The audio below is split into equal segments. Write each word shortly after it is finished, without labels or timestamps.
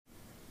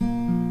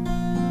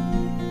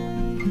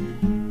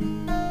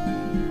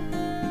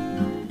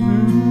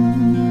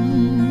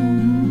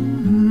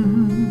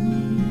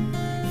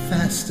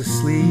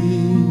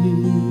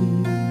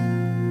asleep.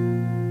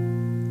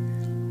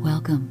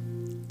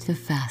 Welcome to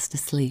Fast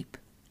Asleep.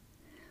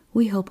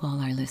 We hope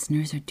all our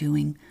listeners are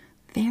doing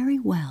very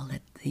well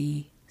at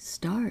the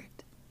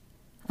start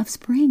of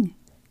spring.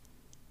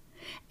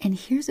 And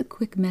here's a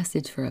quick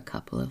message for a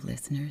couple of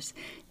listeners.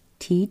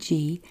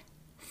 TG,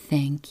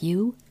 thank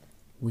you.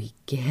 We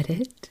get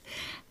it.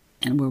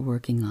 And we're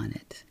working on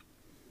it.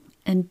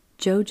 And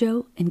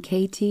Jojo and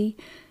KT,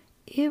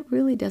 it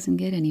really doesn't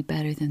get any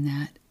better than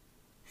that.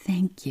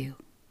 Thank you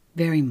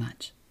very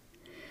much.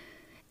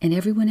 And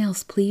everyone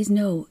else, please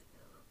know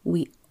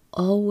we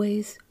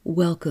always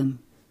welcome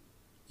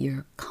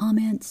your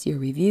comments, your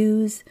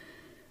reviews,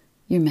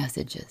 your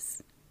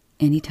messages,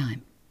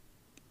 anytime.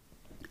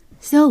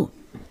 So,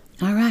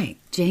 all right,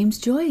 James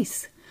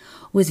Joyce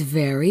was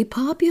very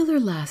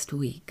popular last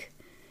week.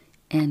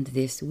 And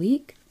this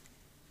week,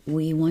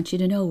 we want you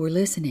to know we're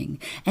listening.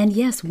 And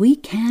yes, we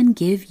can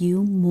give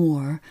you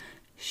more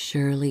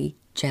Shirley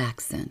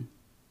Jackson.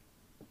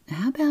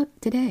 How about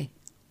today?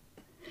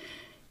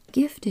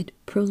 Gifted,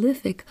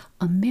 prolific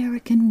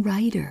American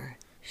writer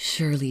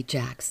Shirley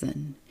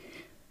Jackson,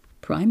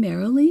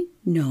 primarily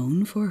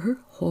known for her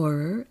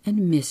horror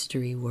and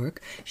mystery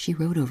work. She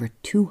wrote over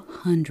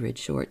 200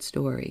 short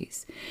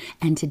stories.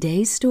 And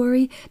today's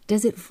story,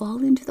 does it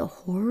fall into the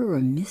horror or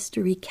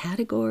mystery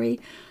category?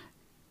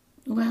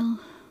 Well,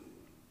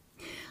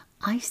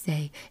 I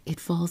say it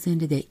falls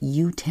into the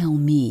you tell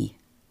me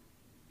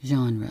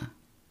genre.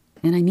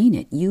 And I mean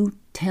it, you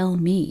tell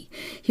me.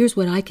 Here's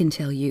what I can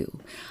tell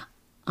you.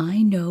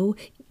 I know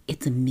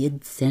it's a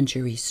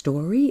mid-century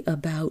story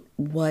about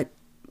what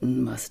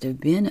must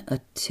have been a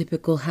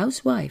typical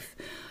housewife.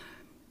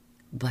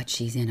 But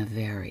she's in a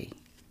very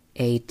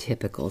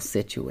atypical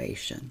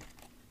situation.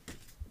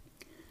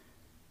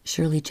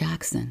 Shirley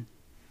Jackson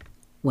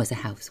was a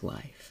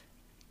housewife.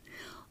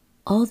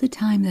 All the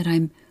time that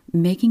I'm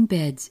making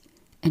beds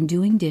and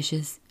doing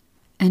dishes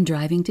and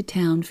driving to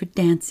town for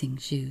dancing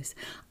shoes,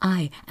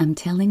 I am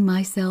telling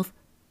myself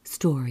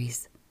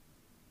stories.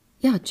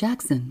 Yeah,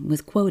 Jackson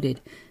was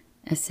quoted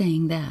as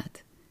saying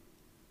that.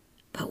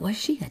 But was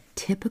she a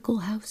typical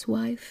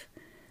housewife?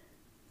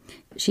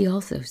 She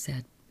also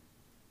said,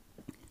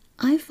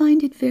 I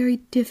find it very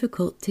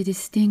difficult to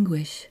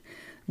distinguish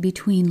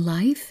between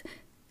life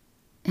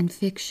and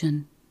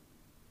fiction.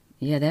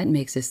 Yeah, that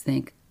makes us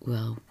think,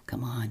 well,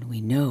 come on, we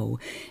know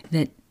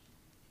that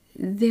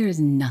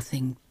there's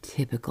nothing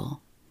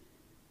typical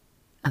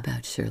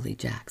about Shirley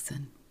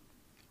Jackson.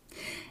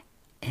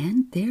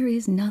 And there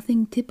is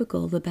nothing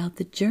typical about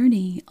the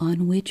journey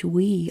on which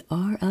we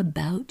are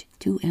about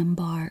to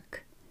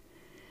embark.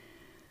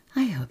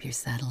 I hope you're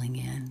settling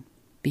in,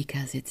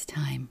 because it's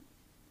time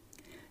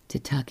to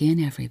tuck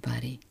in,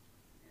 everybody,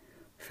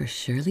 for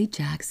Shirley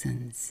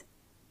Jackson's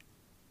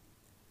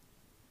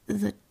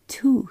The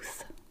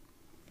Tooth.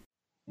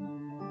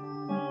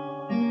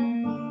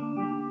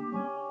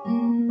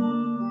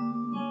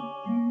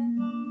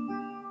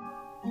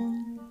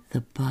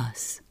 The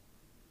bus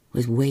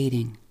was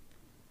waiting,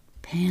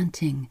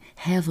 panting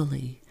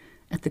heavily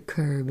at the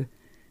curb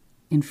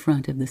in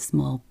front of the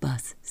small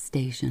bus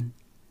station,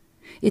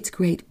 its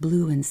great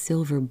blue and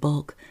silver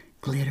bulk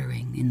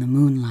glittering in the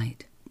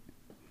moonlight.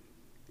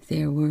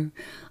 There were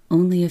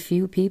only a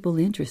few people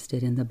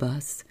interested in the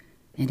bus,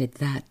 and at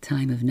that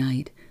time of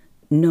night,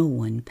 no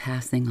one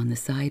passing on the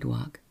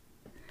sidewalk.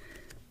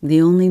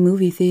 The only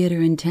movie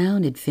theater in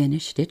town had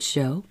finished its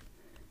show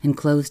and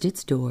closed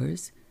its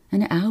doors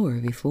an hour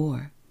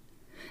before,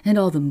 and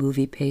all the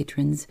movie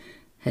patrons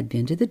had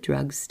been to the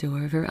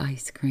drugstore for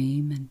ice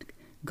cream and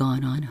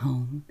gone on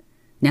home.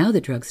 Now the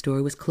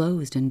drugstore was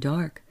closed and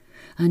dark,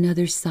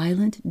 another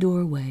silent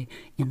doorway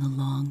in the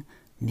long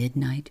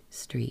midnight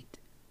street.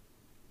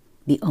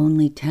 The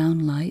only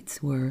town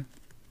lights were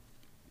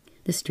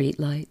the street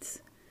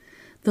lights,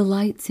 the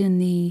lights in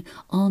the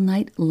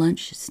all-night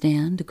lunch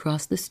stand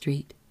across the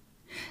street,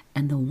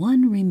 and the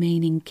one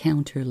remaining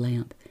counter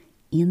lamp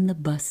in the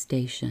bus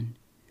station,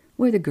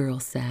 where the girl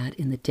sat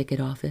in the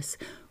ticket office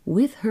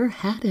with her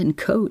hat and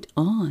coat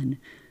on,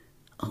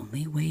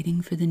 only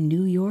waiting for the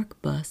New York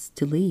bus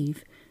to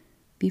leave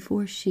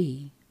before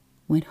she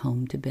went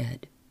home to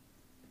bed.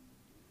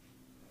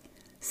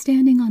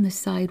 Standing on the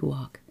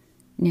sidewalk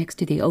next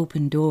to the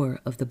open door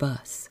of the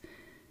bus,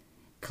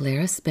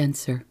 Clara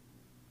Spencer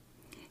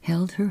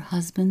held her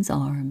husband's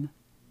arm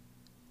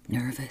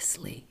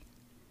nervously.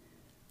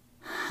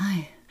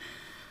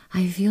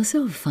 I feel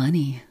so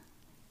funny,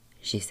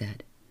 she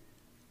said.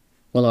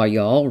 Well, are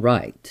you all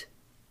right?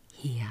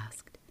 He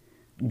asked.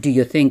 Do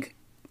you think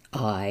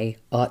I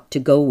ought to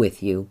go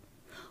with you?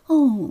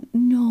 Oh,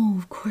 no,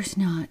 of course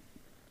not,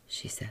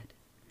 she said.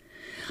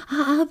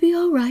 I'll be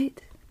all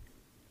right.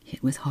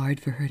 It was hard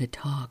for her to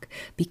talk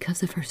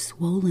because of her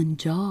swollen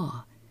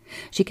jaw.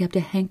 She kept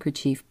a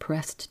handkerchief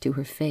pressed to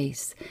her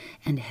face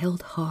and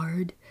held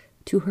hard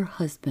to her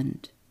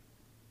husband.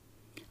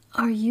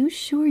 Are you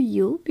sure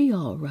you'll be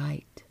all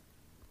right?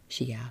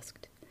 She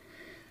asked.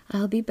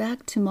 I'll be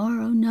back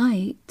tomorrow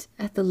night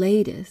at the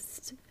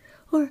latest,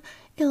 or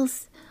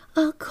else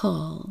I'll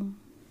call.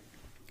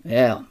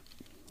 Well,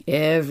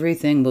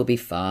 Everything will be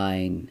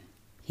fine,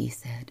 he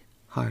said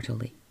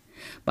heartily.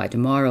 By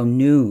tomorrow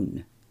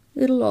noon,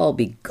 it'll all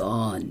be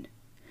gone.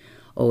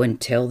 Oh, and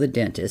tell the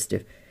dentist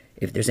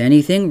if there's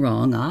anything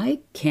wrong, I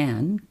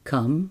can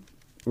come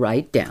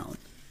right down.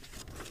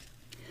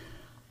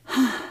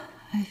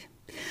 I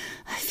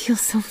feel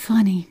so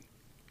funny,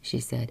 she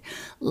said,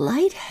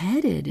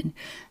 lightheaded and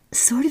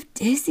sort of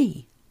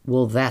dizzy.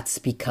 Well, that's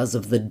because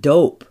of the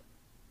dope,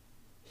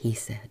 he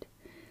said.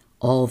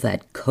 All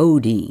that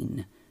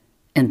codeine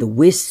and the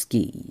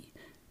whiskey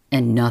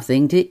and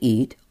nothing to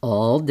eat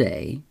all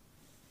day.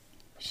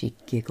 She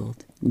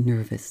giggled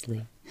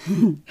nervously.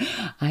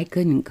 I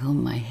couldn't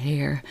comb my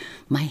hair.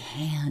 My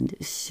hand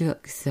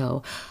shook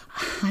so.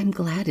 I'm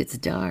glad it's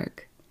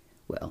dark.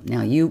 Well,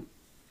 now you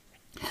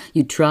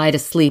try to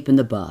sleep in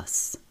the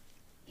bus,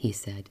 he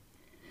said.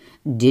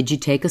 Did you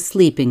take a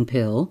sleeping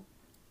pill?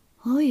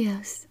 Oh,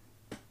 yes,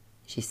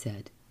 she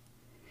said.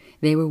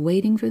 They were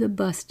waiting for the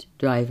bus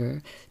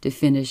driver to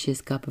finish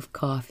his cup of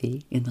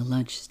coffee in the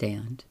lunch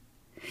stand.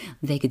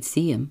 They could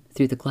see him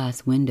through the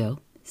glass window,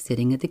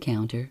 sitting at the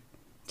counter,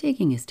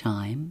 taking his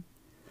time.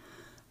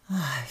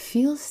 I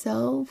feel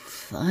so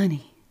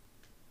funny,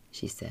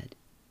 she said.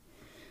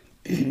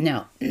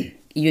 Now,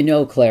 you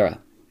know, Clara.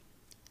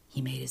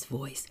 He made his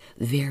voice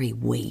very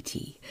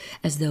weighty,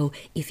 as though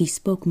if he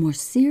spoke more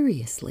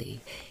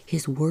seriously,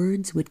 his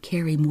words would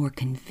carry more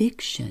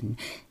conviction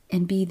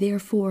and be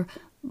therefore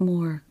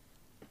more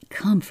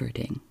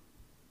comforting.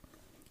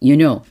 You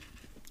know,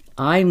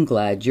 I'm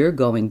glad you're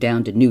going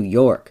down to New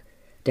York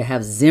to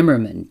have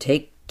Zimmerman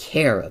take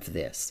care of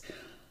this.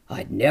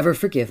 I'd never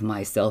forgive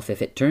myself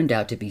if it turned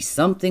out to be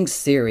something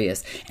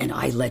serious and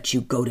I let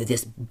you go to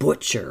this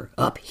butcher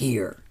up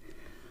here.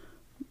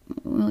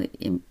 Well,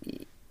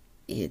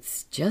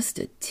 it's just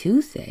a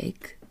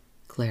toothache,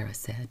 Clara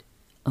said,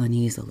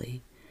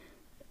 uneasily.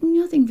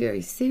 Nothing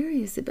very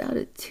serious about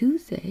a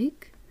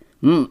toothache.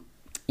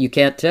 You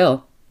can't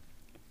tell,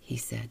 he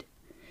said.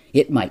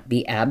 It might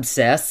be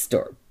abscessed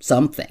or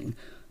something.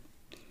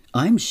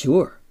 I'm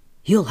sure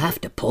you'll have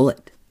to pull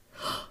it.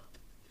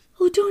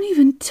 Oh, don't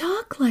even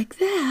talk like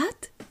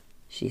that,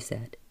 she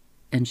said,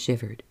 and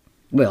shivered.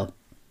 Well,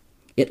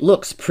 it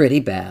looks pretty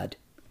bad,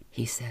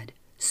 he said,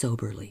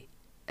 soberly,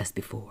 as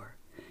before.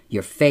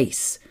 Your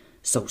face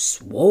so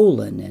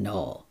swollen and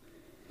all.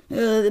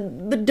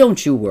 But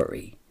don't you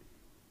worry.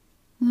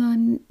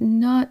 I'm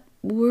not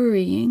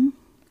worrying,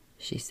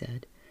 she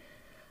said.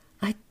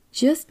 I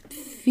just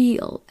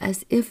feel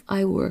as if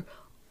I were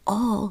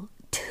all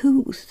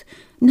tooth,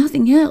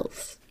 nothing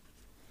else.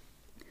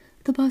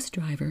 The bus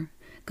driver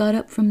got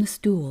up from the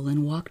stool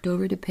and walked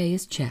over to pay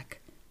his check.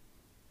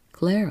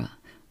 Clara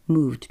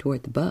moved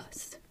toward the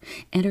bus,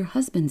 and her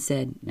husband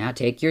said, Now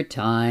take your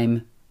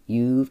time.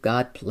 You've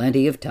got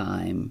plenty of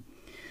time.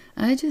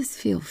 I just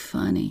feel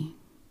funny,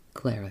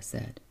 Clara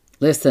said.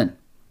 Listen,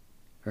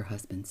 her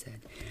husband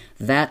said,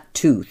 that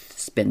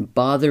tooth's been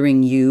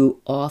bothering you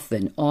off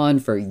and on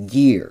for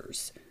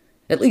years.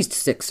 At least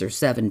 6 or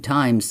 7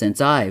 times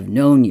since I've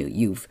known you,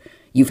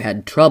 you've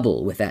had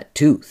trouble with that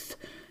tooth.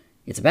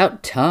 It's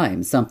about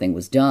time something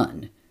was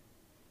done.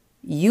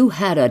 You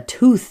had a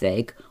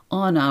toothache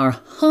on our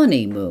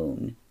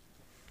honeymoon,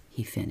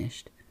 he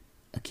finished,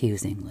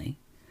 accusingly.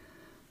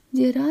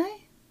 Did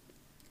I?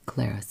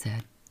 Clara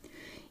said.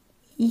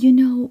 You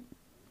know,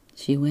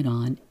 she went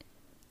on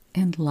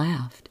and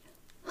laughed.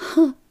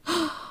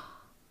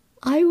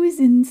 I was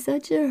in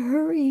such a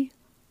hurry.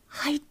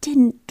 I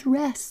didn't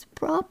dress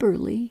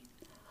properly.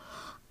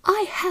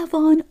 I have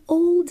on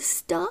old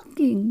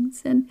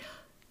stockings, and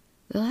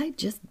I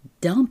just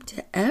dumped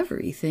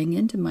everything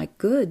into my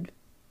good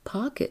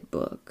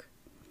pocketbook.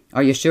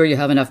 Are you sure you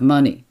have enough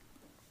money?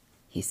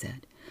 He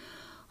said.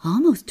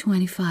 Almost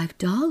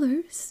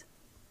 $25,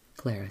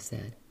 Clara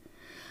said.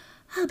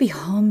 I'll be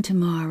home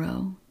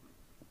tomorrow.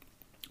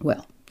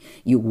 Well,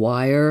 you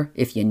wire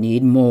if you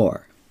need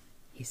more,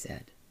 he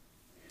said.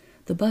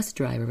 The bus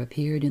driver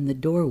appeared in the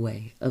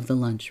doorway of the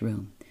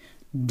lunchroom.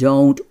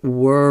 Don't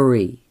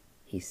worry,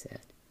 he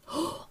said.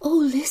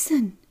 Oh,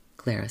 listen,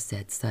 Clara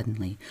said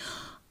suddenly.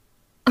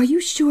 Are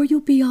you sure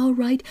you'll be all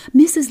right?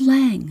 Mrs.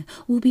 Lang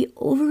will be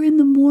over in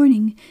the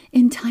morning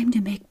in time to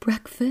make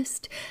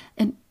breakfast.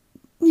 And,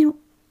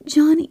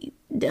 Johnny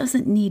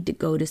doesn't need to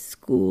go to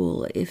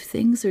school if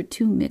things are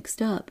too mixed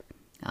up.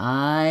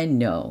 I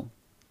know,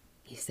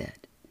 he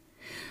said.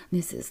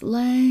 Mrs.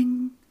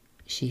 Lang,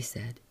 she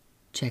said,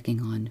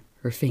 checking on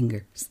her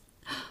fingers.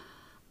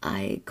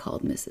 I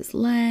called Mrs.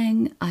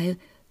 Lang. I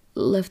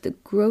left the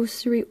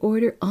grocery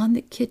order on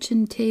the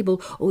kitchen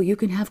table. Oh, you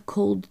can have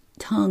cold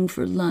tongue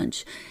for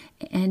lunch.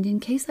 And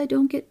in case I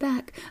don't get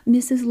back,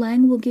 Mrs.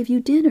 Lang will give you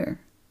dinner.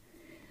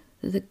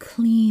 The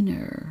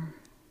cleaner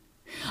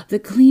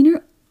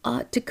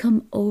ought to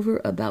come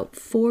over about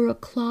 4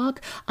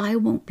 o'clock. I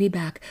won't be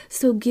back,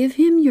 so give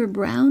him your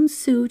brown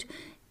suit,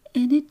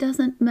 and it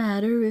doesn't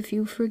matter if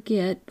you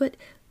forget, but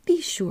be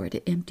sure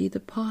to empty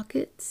the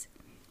pockets.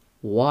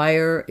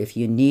 Wire if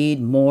you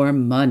need more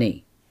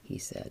money, he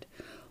said,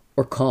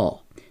 or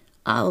call.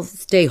 I'll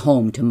stay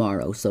home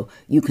tomorrow, so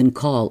you can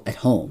call at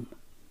home.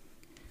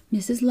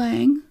 Mrs.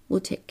 Lang will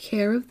take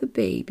care of the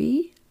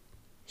baby,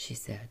 she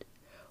said.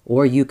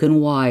 Or you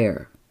can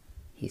wire,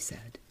 he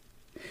said.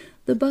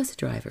 The bus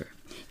driver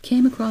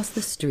came across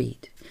the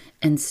street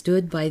and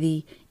stood by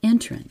the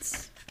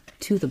entrance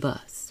to the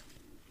bus.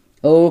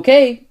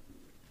 Okay,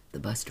 the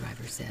bus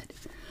driver said.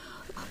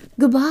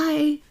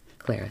 Goodbye,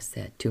 Clara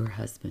said to her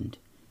husband.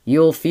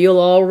 You'll feel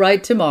all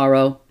right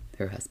tomorrow,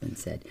 her husband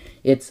said.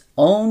 It's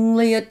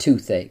only a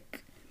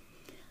toothache.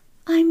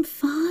 I'm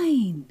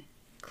fine,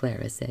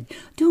 Clara said.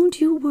 Don't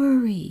you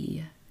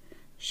worry.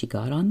 She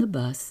got on the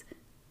bus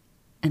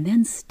and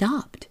then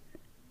stopped,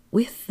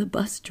 with the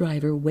bus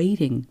driver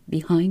waiting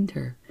behind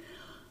her.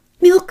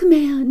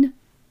 Milkman,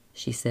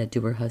 she said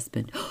to her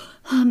husband.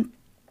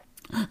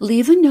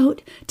 Leave a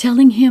note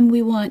telling him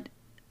we want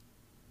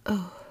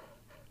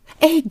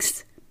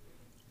eggs.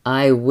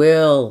 I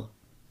will,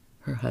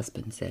 her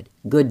husband said.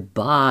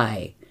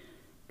 Goodbye.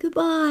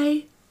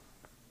 Goodbye,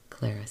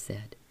 Clara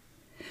said.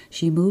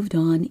 She moved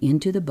on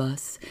into the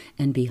bus,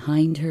 and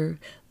behind her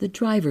the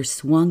driver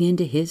swung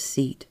into his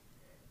seat.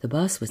 The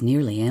bus was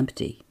nearly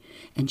empty,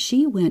 and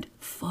she went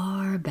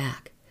far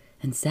back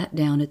and sat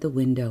down at the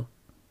window.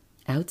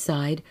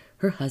 Outside,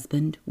 her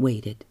husband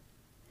waited.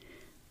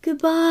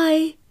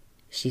 Goodbye,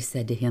 she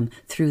said to him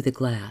through the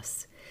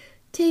glass.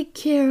 Take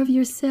care of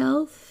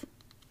yourself.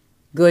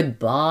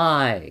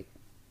 Goodbye,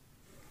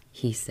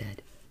 he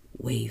said,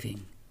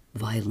 waving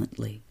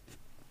violently.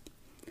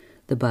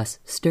 The bus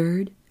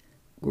stirred,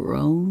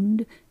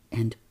 groaned,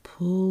 and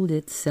pulled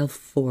itself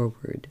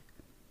forward.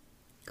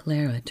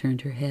 Clara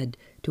turned her head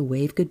to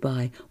wave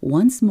goodbye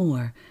once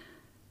more,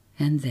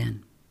 and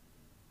then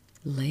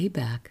lay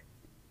back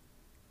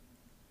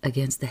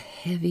against the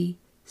heavy,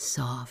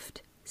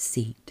 soft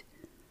seat.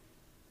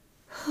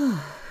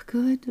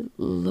 Good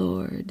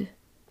Lord,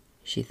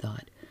 she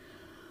thought.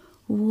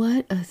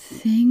 What a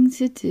thing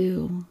to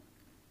do.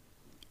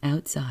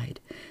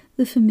 Outside,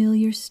 the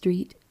familiar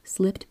street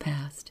slipped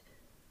past,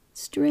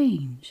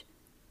 strange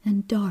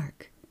and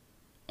dark,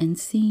 and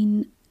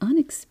seen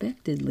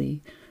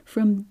unexpectedly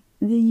from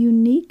the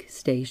unique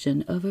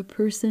station of a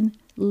person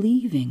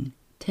leaving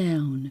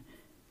town,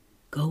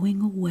 going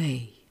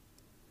away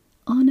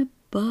on a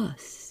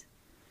bus.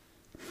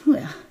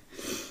 Well,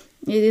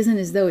 it isn't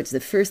as though it's the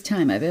first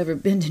time I've ever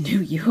been to New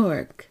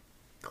York,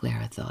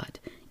 Clara thought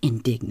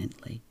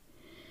indignantly.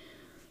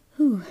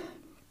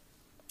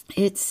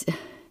 It's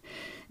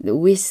the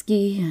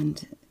whiskey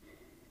and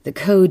the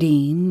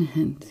codeine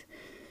and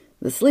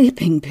the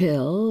sleeping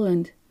pill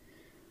and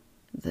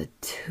the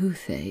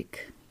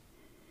toothache.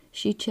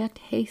 She checked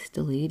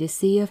hastily to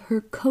see if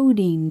her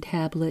codeine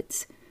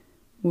tablets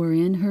were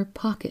in her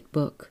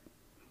pocketbook.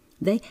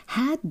 They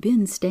had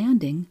been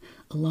standing,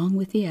 along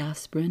with the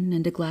aspirin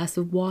and a glass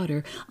of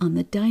water, on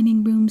the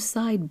dining room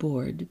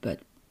sideboard,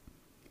 but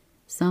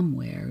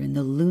somewhere in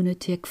the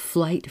lunatic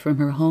flight from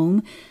her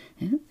home,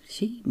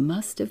 she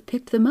must have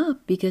picked them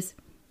up, because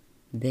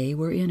they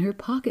were in her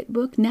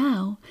pocketbook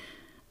now,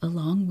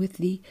 along with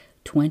the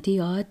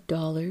 $20-odd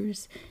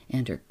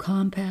and her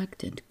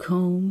compact and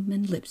comb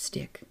and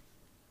lipstick.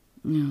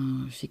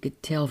 Oh, she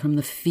could tell from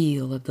the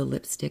feel of the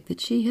lipstick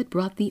that she had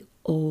brought the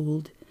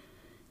old,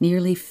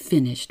 nearly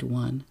finished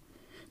one,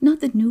 not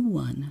the new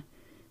one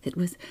that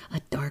was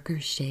a darker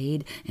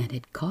shade and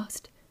had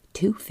cost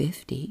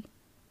 $2.50.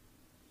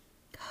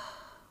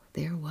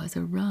 There was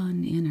a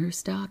run in her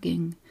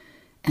stocking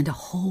and a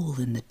hole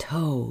in the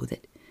toe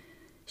that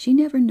she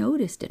never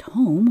noticed at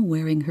home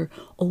wearing her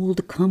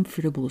old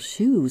comfortable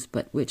shoes,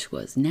 but which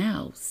was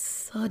now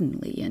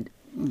suddenly and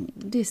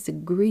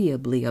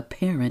disagreeably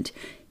apparent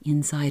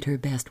inside her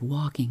best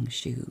walking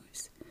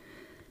shoes.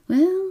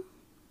 Well,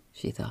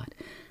 she thought,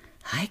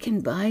 I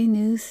can buy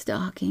new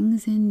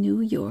stockings in New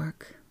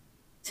York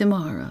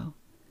tomorrow,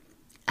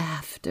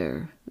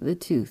 after the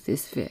tooth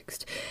is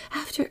fixed,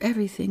 after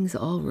everything's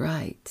all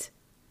right.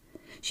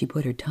 She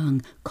put her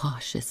tongue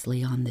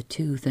cautiously on the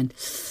tooth and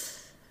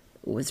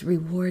was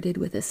rewarded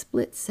with a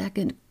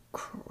split-second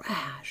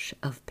crash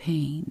of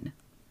pain.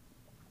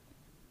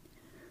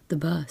 The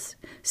bus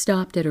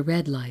stopped at a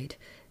red light,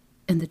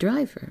 and the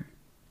driver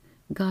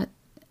got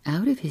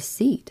out of his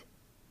seat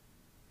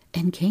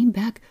and came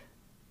back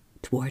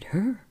toward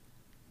her.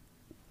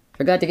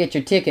 Forgot to get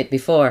your ticket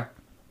before,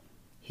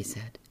 he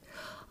said.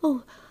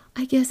 Oh,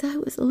 I guess I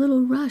was a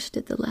little rushed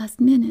at the last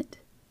minute,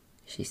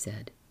 she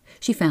said.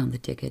 She found the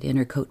ticket in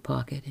her coat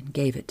pocket and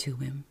gave it to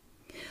him.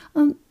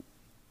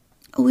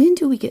 When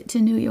do we get to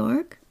New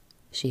York?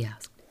 She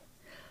asked.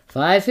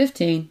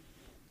 5:15,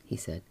 he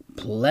said.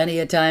 Plenty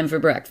of time for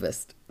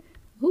breakfast.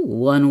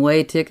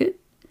 One-way ticket?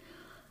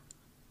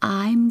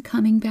 I'm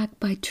coming back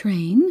by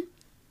train,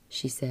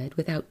 she said,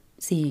 without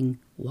seeing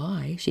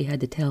why she had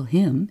to tell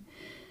him,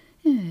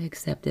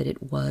 except that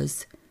it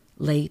was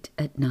late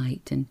at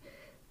night and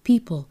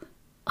people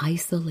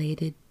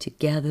isolated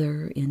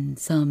together in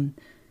some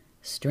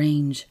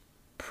strange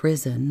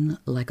prison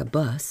like a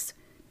bus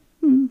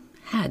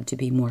had to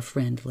be more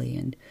friendly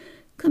and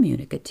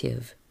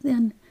communicative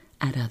than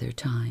at other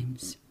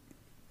times.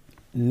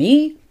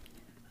 Me?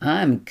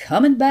 I'm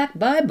coming back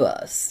by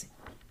bus,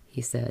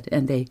 he said,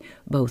 and they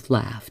both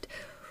laughed.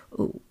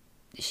 Oh,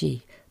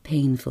 she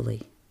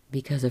painfully,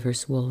 because of her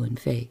swollen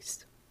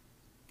face.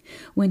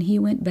 When he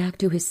went back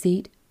to his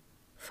seat,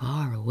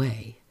 far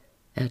away,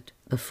 at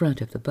the front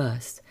of the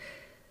bus,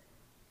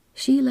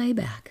 she lay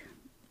back,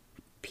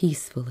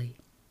 peacefully,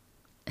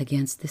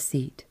 against the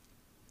seat.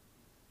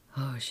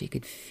 Oh, she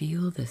could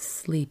feel the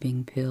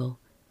sleeping pill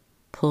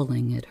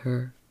pulling at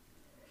her.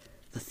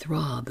 The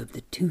throb of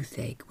the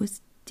toothache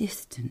was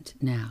distant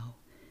now,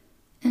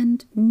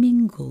 and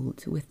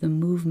mingled with the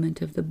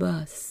movement of the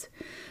bus,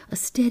 a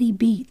steady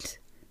beat,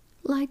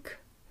 like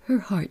her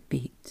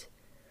heartbeat,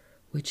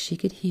 which she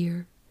could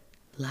hear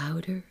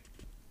louder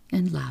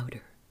and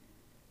louder,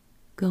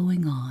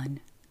 going on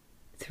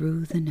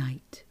through the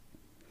night.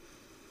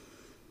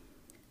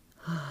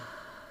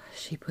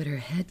 She put her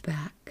head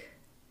back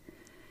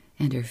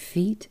and her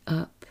feet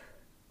up,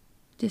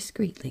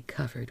 discreetly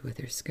covered with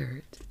her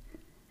skirt,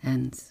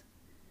 and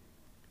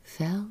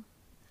fell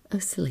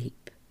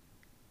asleep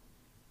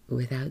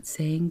without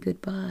saying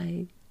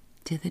goodbye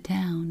to the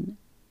town.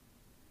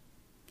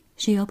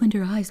 She opened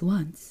her eyes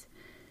once,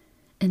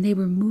 and they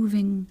were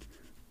moving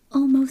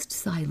almost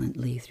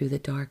silently through the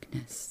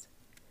darkness.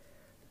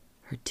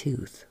 Her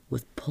tooth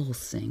was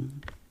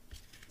pulsing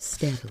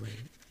steadily.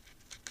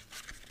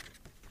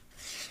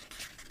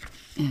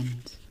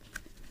 And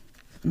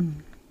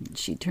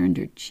she turned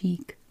her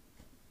cheek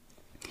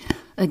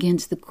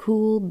against the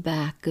cool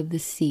back of the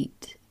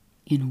seat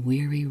in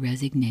weary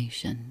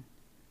resignation.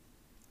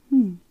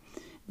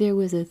 There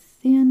was a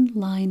thin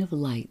line of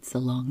lights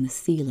along the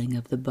ceiling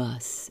of the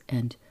bus,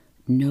 and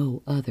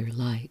no other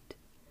light.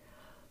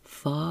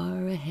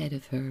 Far ahead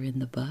of her in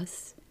the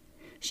bus,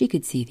 she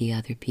could see the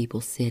other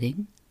people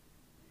sitting.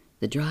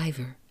 The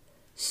driver,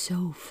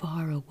 so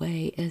far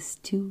away as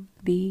to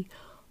be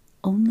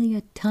only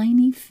a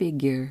tiny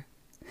figure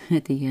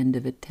at the end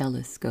of a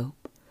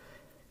telescope,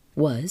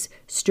 was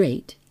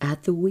straight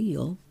at the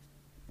wheel,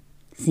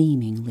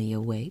 seemingly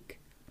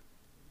awake.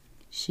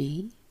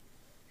 She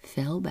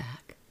fell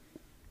back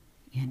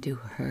into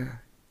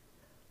her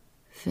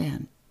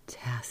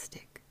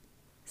fantastic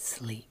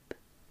sleep.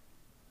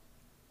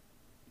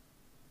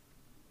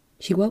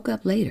 She woke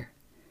up later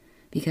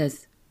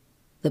because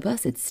the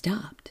bus had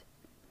stopped,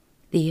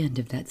 the end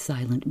of that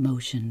silent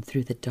motion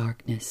through the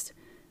darkness,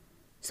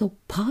 so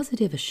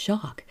positive a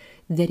shock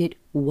that it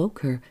woke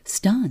her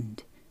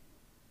stunned,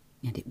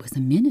 and it was a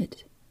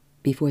minute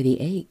before the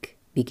ache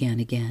began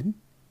again.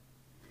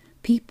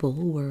 People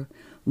were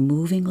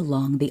moving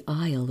along the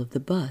aisle of the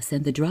bus,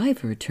 and the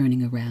driver,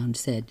 turning around,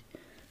 said,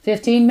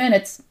 15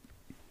 minutes.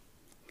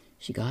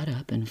 She got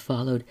up and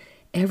followed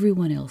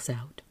everyone else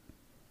out,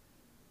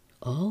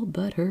 all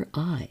but her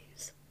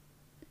eyes,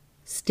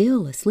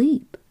 still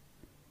asleep,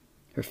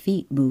 her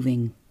feet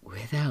moving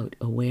without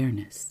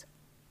awareness.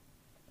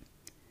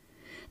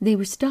 They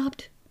were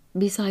stopped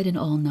beside an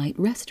all-night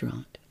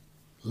restaurant,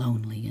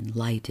 lonely and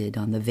lighted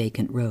on the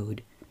vacant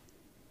road.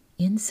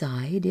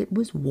 Inside it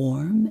was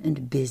warm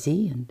and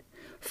busy and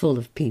full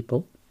of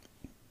people.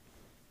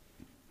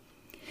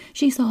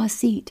 She saw a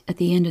seat at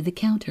the end of the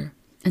counter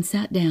and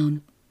sat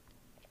down,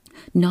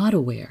 not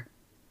aware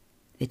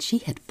that she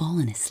had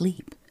fallen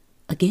asleep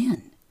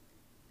again,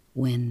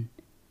 when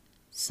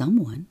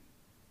someone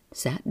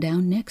sat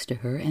down next to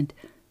her and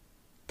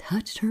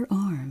touched her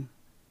arm.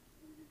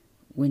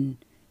 When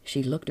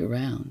she looked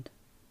around,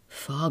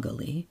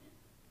 foggily,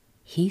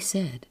 he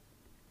said,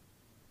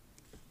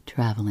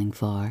 "Traveling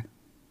far?"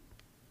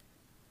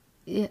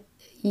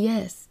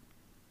 Yes,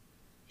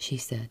 she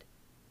said.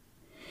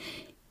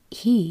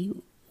 He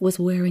was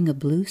wearing a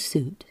blue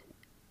suit,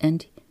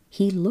 and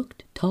he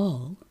looked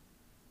tall.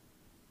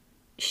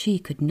 She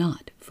could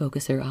not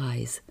focus her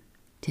eyes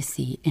to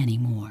see any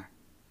more.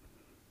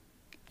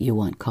 "You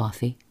want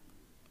coffee?"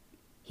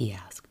 he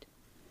asked.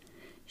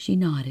 She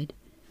nodded,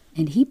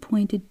 and he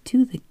pointed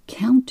to the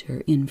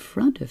counter in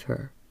front of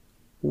her,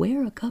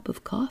 where a cup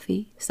of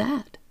coffee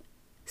sat,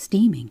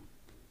 steaming.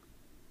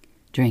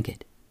 "Drink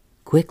it,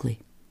 quickly,"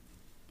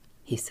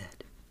 he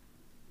said.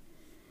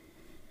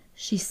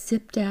 She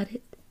sipped at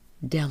it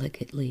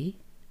delicately.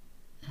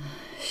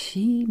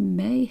 She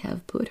may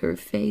have put her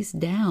face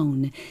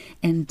down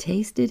and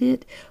tasted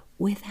it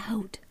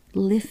without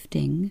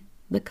lifting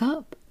the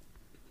cup.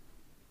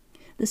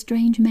 The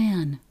strange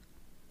man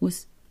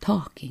was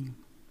talking.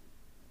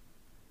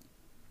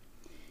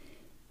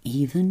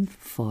 "Even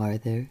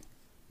farther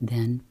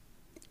than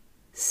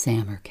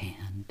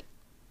Samarkand,"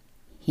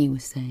 he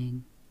was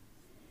saying,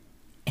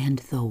 "and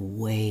the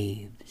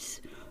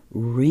waves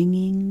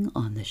ringing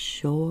on the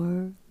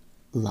shore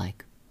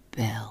like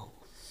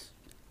bells."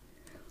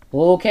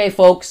 Okay,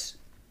 folks,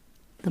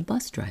 the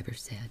bus driver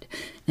said,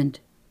 and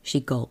she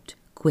gulped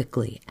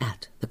quickly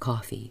at the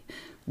coffee,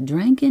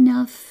 drank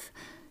enough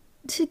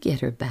to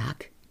get her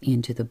back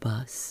into the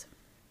bus.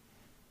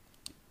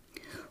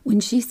 When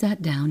she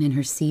sat down in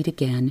her seat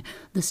again,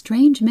 the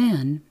strange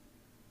man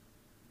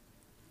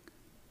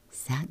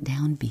sat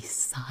down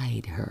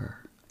beside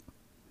her.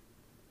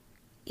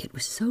 It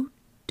was so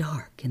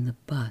dark in the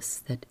bus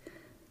that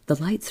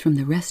the lights from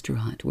the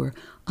restaurant were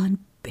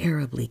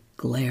unbearably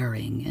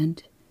glaring,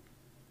 and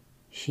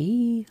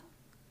she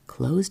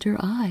closed her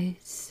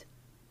eyes.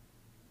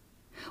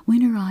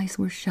 When her eyes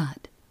were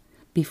shut,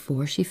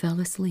 before she fell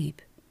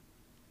asleep,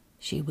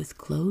 she was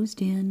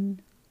closed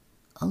in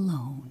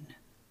alone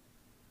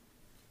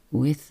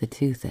with the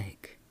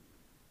toothache.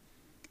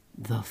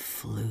 The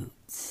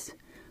flutes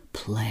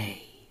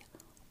play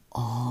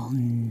all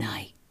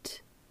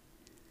night,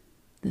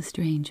 the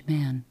strange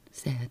man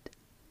said,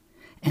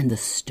 and the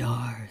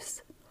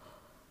stars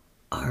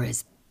are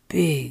as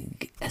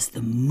big as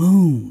the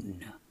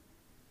moon,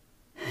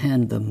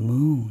 and the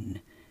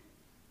moon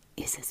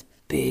is as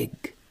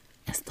big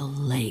as the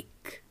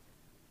lake.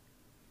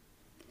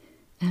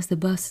 As the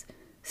bus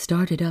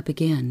started up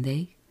again,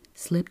 they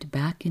slipped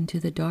back into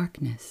the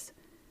darkness,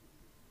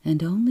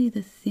 and only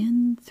the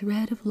thin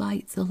thread of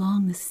lights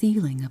along the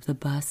ceiling of the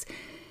bus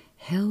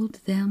held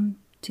them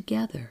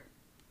together,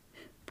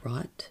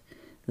 brought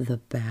the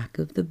back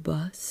of the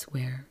bus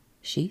where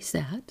she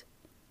sat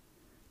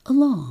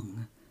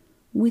along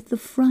with the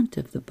front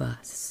of the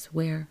bus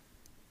where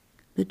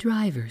the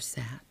driver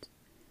sat,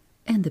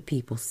 and the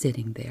people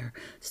sitting there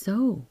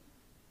so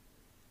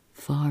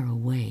far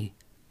away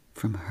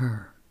from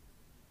her.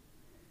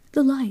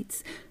 The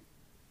lights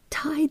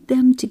tied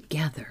them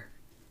together,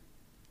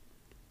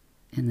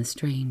 and the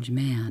strange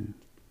man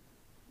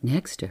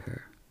next to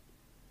her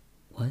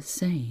was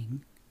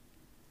saying,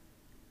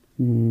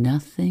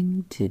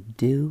 "Nothing to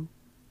do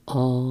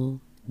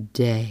all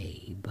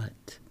day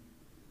but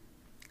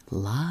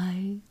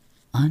lie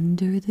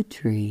under the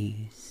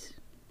trees."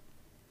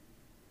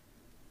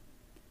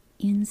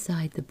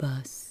 Inside the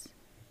bus,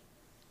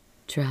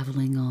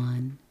 traveling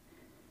on,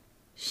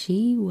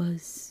 she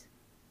was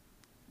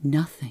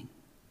nothing.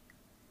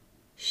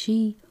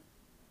 She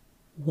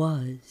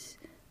was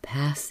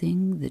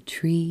passing the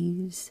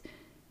trees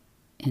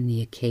and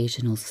the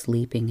occasional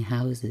sleeping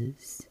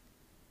houses,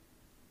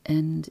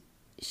 and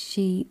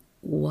she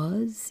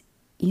was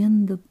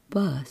in the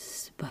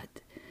bus,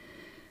 but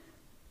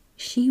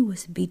she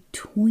was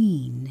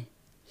between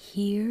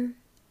here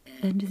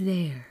and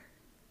there,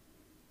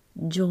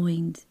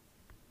 joined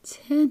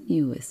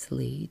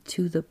tenuously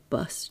to the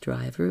bus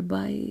driver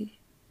by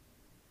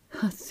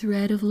a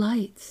thread of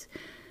lights,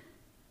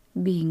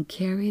 being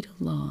carried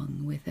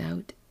along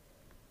without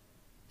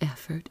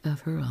effort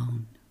of her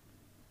own.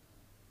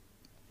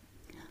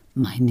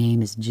 "My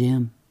name is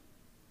Jim,"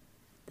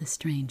 the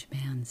strange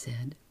man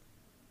said.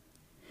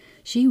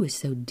 She was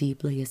so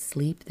deeply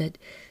asleep that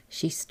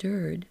she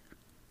stirred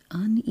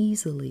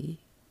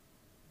uneasily,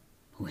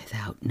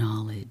 without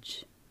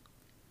knowledge,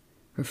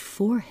 her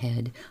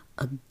forehead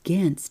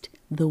against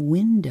the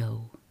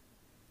window,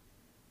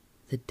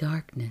 the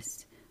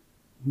darkness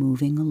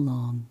moving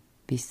along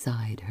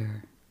beside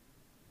her.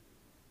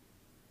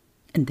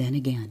 And then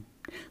again,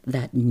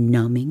 that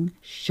numbing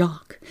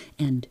shock,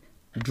 and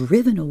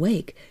driven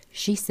awake,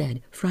 she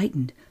said,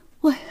 frightened,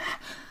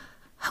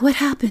 What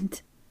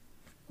happened?"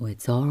 "Oh,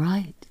 it's all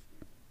right,"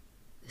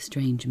 the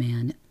strange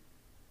man,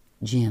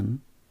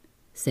 Jim,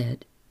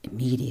 said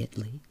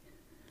immediately.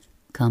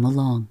 "Come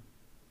along."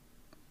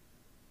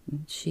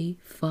 She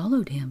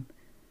followed him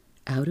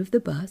out of the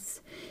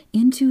bus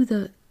into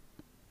the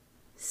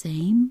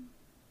same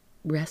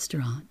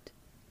restaurant,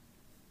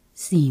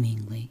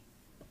 seemingly.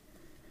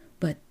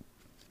 But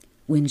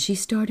when she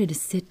started to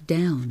sit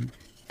down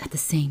at the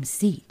same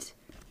seat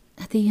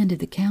at the end of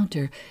the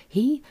counter,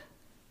 he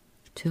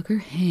took her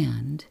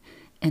hand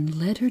and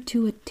led her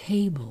to a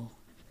table.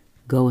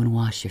 "Go and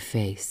wash your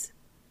face,"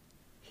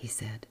 he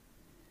said.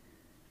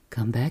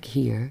 "Come back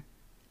here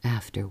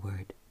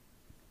afterward."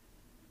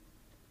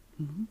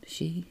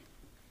 She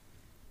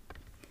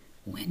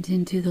went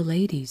into the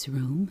ladies'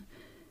 room,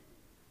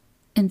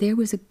 and there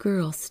was a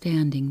girl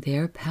standing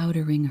there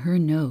powdering her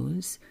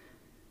nose.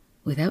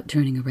 Without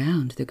turning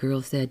around, the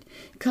girl said,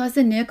 "Costs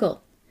a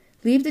nickel.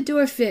 Leave the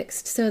door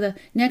fixed so the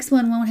next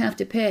one won't have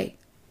to pay."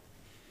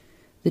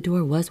 The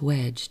door was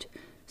wedged,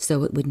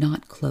 so it would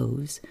not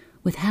close,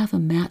 with half a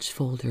match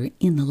folder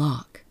in the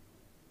lock.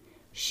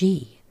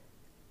 She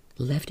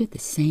left it the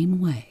same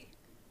way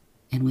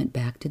and went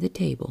back to the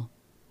table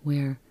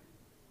where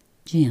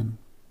Jim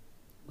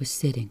was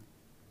sitting.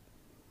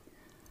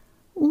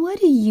 "What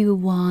do you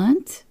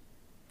want?"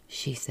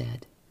 she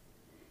said,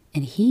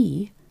 and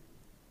he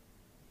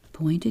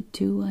pointed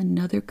to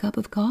another cup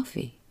of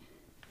coffee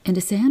and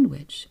a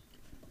sandwich.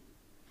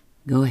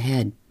 "Go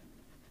ahead,"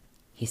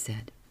 he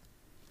said.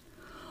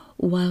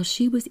 While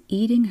she was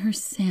eating her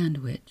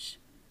sandwich,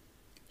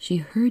 she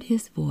heard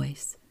his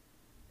voice,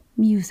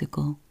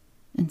 musical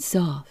and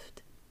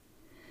soft.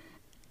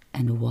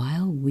 "And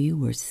while we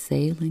were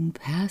sailing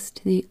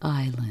past the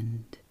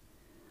island,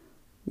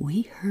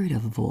 we heard a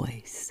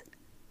voice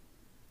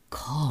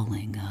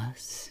calling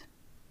us."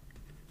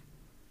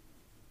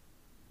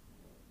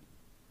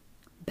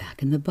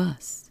 Back in the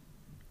bus,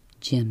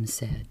 Jim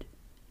said,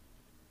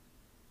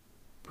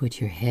 "Put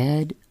your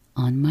head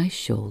on my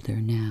shoulder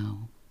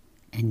now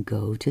and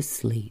go to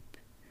sleep."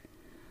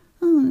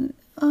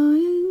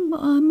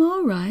 I'm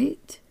all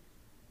right,"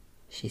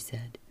 she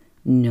said.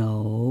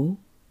 "No,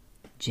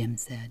 Jim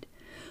said,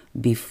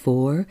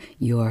 before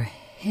your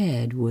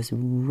head was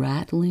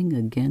rattling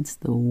against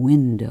the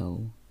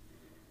window.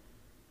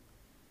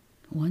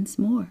 Once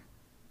more,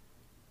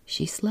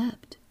 she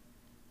slept.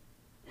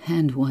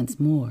 And once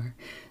more,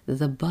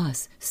 the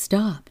bus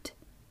stopped,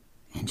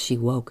 and she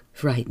woke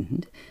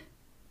frightened,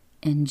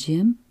 and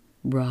Jim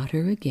brought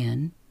her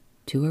again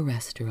to a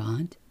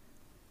restaurant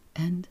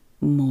and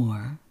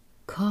more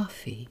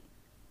coffee.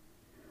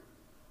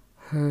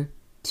 Her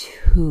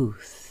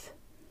tooth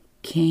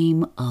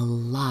came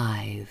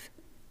alive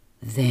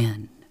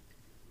then,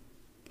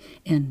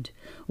 and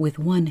with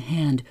one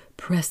hand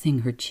pressing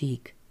her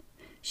cheek,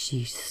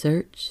 she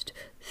searched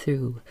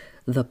through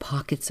the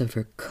pockets of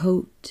her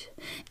coat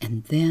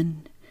and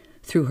then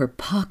through her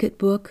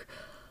pocketbook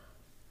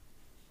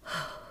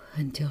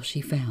until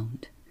she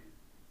found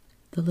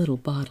the little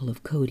bottle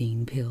of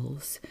codeine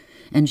pills,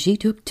 and she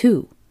took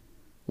 2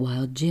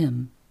 while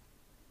Jim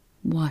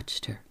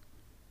watched her.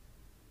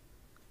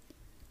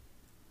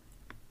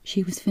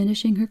 She was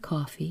finishing her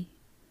coffee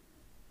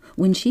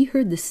when she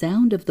heard the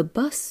sound of the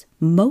bus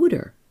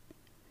motor,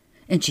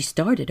 and she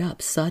started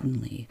up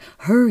suddenly,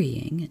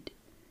 hurrying, and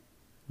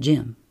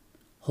Jim,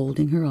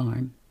 holding her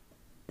arm,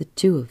 the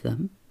 2 of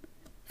them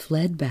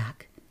fled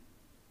back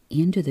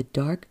into the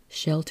dark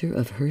shelter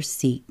of her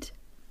seat.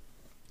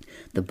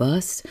 The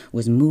bus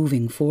was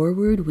moving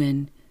forward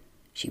when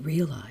she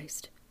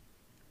realized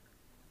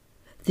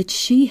that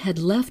she had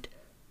left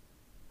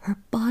her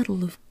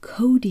bottle of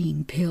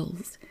codeine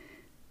pills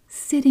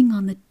sitting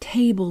on the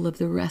table of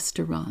the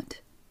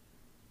restaurant.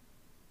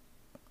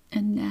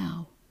 And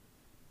now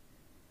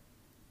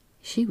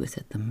she was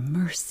at the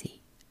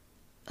mercy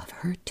of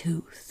her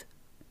tooth.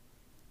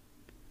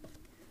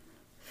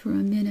 For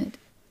a minute,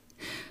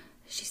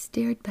 she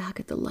stared back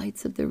at the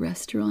lights of the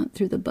restaurant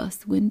through the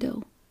bus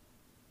window.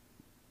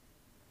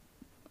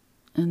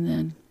 And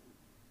then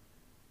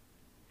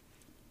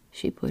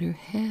she put her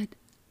head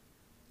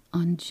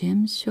on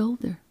Jim's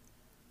shoulder,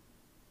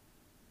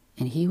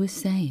 and he was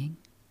saying,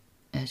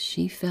 as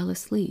she fell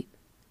asleep,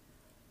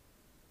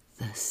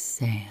 "The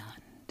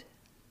sand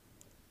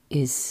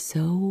is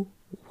so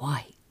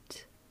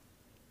white,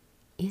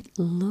 it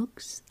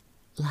looks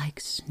like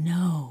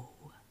snow,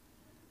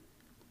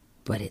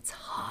 but it's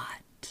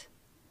hot.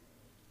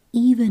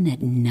 Even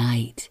at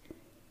night,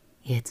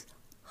 it's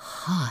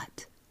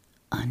hot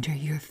under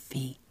your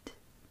feet."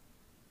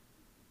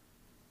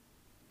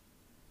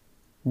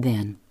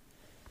 Then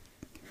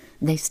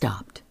they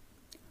stopped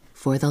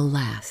for the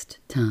last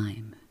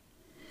time,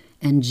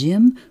 and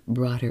Jim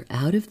brought her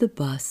out of the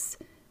bus,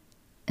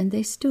 and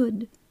they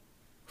stood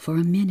for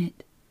a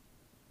minute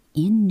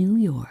in New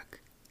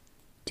York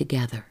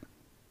together.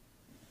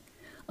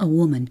 A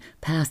woman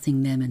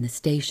passing them in the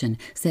station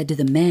said to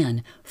the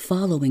man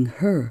following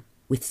her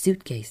with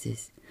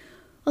suitcases,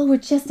 "Oh, we're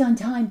just on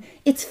time.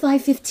 It's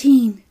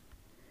 5:15.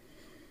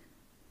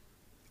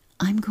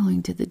 "I'm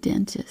going to the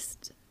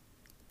dentist,"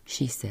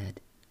 she said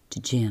to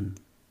Jim.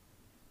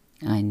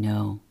 "I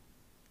know,"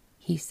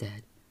 he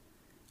said.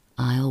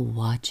 "I'll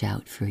watch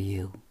out for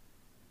you."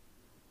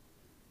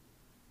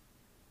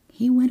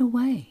 He went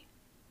away,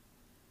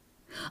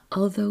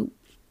 although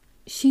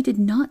she did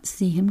not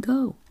see him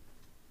go.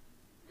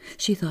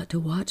 She thought to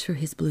watch for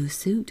his blue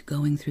suit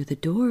going through the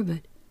door,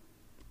 but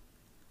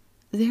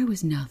there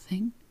was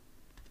nothing.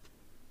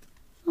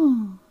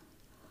 "Oh,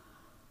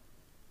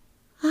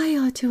 I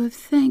ought to have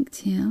thanked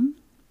him,"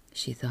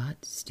 she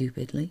thought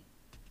stupidly,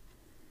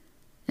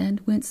 and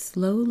went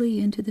slowly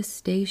into the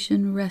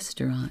station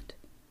restaurant,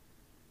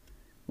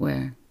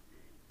 where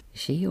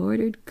she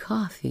ordered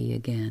coffee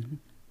again.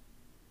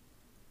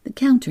 The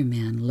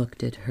counterman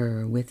looked at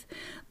her with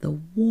the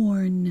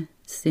worn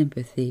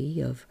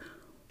sympathy of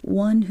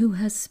one who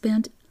has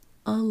spent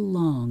a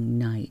long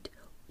night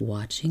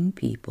watching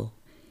people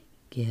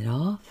get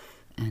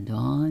off and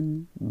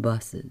on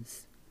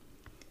buses.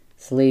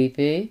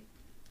 "Sleepy?"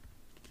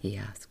 he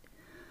asked.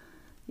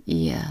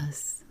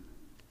 "Yes,"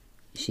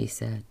 she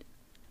said.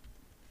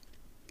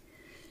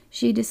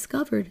 She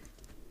discovered,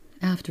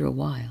 after a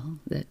while,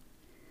 that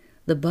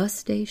the bus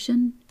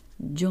station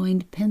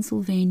joined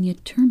Pennsylvania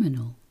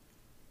Terminal,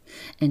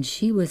 and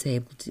she was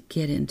able to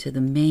get into the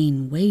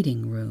main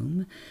waiting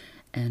room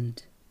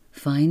and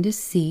find a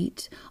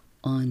seat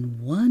on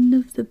one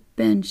of the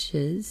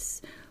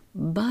benches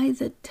by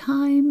the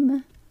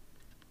time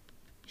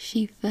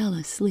she fell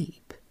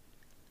asleep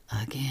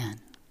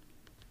again.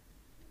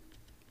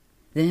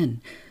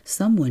 Then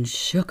someone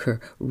shook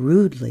her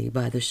rudely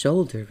by the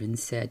shoulder and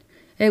said,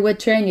 "Hey, what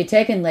train you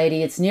taking,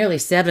 lady? It's nearly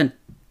 7.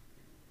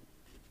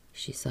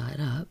 She sat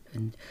up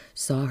and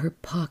saw her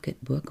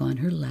pocketbook on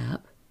her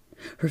lap,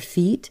 her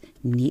feet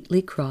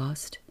neatly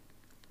crossed,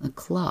 a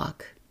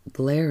clock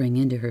glaring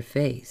into her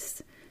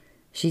face.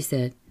 She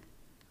said,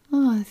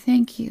 "Oh,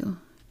 thank you,"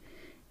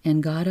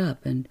 and got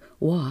up and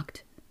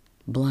walked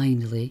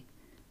blindly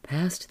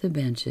past the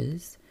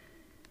benches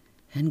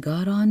and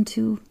got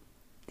onto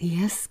the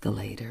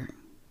escalator.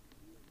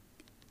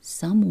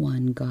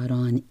 Someone got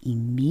on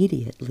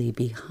immediately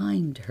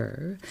behind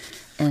her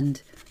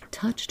and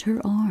touched her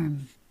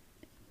arm.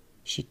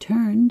 She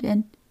turned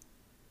and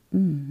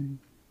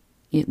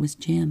it was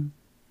Jim.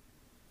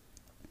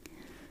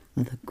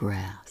 "The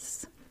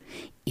grass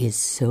is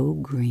so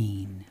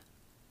green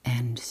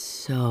and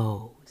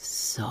so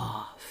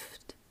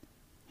soft,"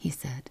 he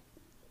said,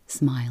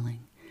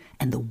 smiling,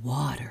 "and the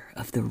water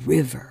of the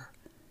river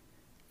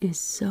is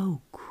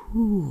so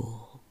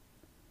cool."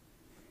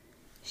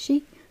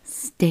 She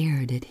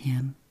stared at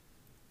him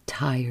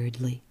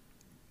tiredly.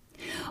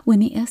 When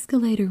the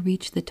escalator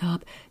reached the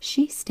top,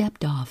 she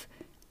stepped off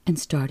and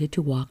started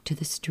to walk to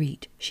the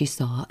street she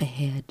saw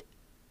ahead.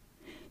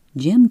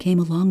 Jim came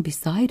along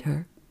beside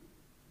her,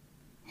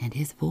 and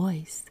his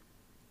voice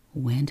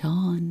went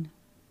on.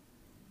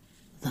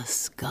 "The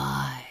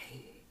sky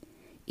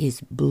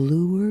is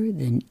bluer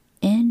than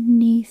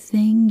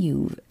anything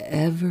you've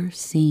ever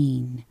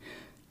seen,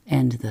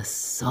 and the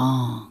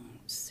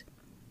songs."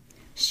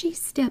 She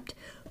stepped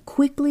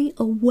quickly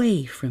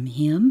away from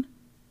him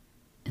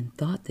and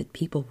thought that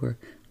people were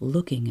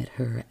looking at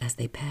her as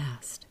they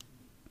passed.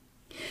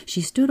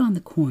 She stood on the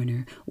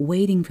corner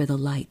waiting for the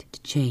light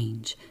to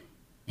change,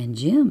 and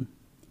Jim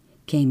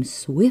came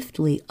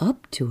swiftly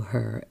up to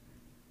her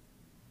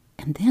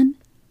and then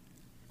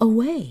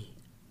away.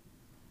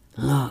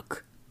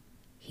 "Look,"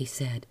 he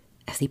said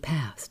as he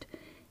passed,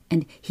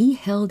 and he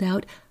held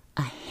out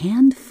a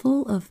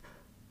handful of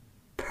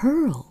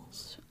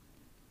pearls.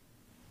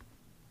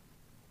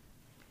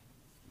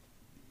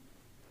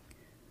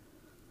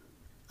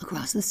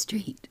 Across the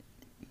street,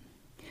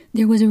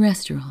 there was a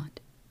restaurant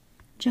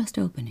just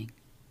opening.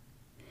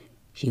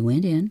 She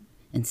went in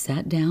and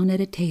sat down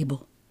at a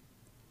table,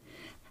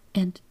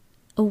 and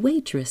a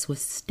waitress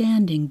was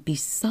standing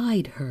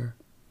beside her,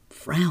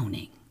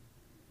 frowning.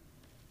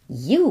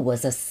 "You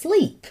was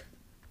asleep,"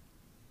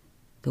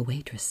 the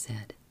waitress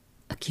said,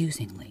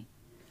 accusingly.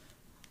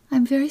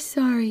 "I'm very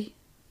sorry,"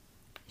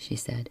 she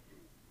said.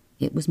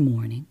 It was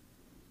morning.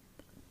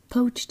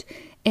 "Poached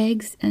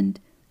eggs and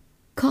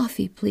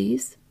coffee,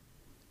 please."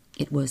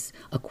 It was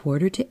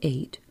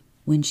 7:45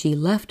 when she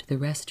left the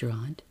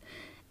restaurant,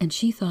 and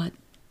she thought,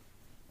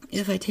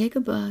 "If I take a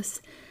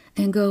bus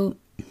and go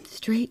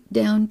straight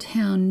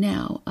downtown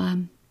now,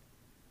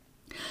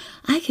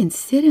 I can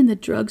sit in the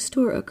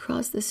drugstore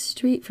across the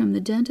street from the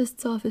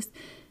dentist's office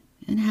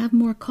and have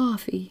more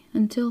coffee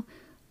until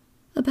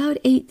about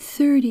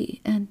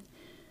 8:30, and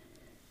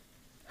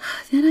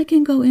then I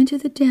can go into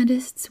the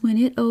dentist's when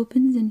it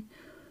opens, and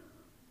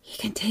he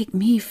can take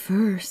me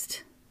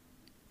first."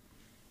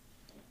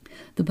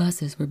 The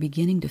buses were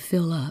beginning to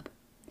fill up.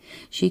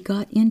 She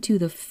got into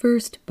the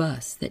first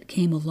bus that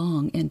came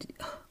along and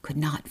could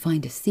not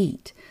find a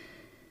seat.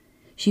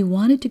 She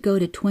wanted to go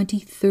to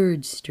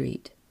 23rd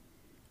Street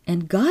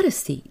and got a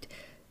seat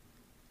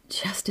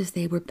just as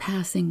they were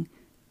passing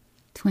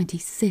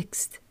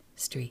 26th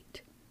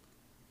Street.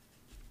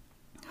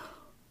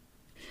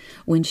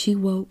 When she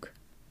woke,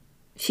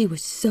 she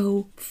was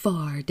so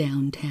far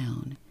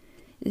downtown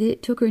that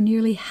it took her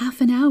nearly half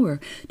an hour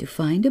to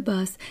find a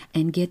bus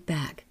and get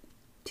back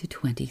to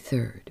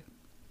 23rd.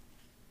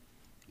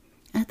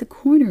 At the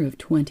corner of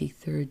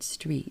 23rd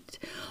Street,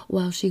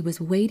 while she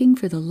was waiting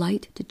for the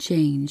light to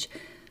change,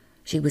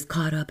 she was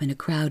caught up in a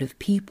crowd of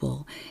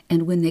people,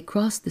 and when they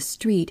crossed the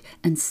street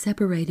and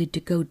separated to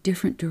go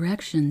different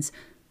directions,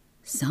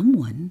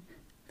 someone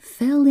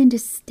fell into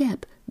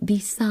step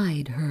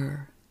beside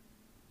her.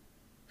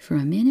 For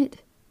a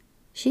minute,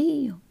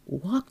 she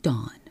walked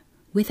on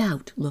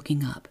without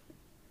looking up,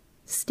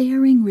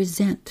 staring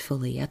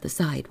resentfully at the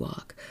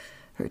sidewalk,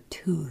 her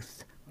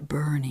tooth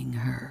burning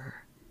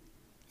her.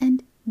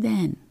 And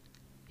then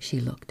she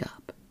looked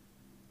up.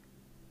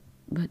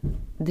 But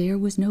there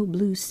was no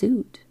blue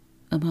suit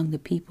among the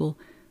people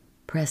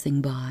pressing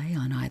by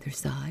on either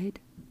side.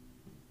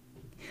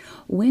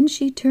 When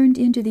she turned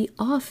into the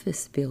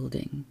office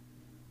building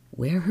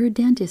where her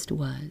dentist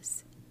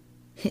was,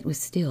 it was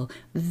still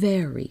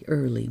very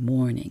early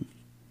morning.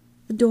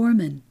 The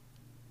doorman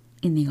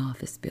in the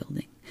office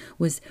building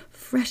was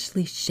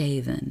freshly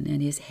shaven,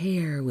 and his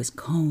hair was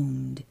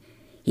combed.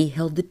 He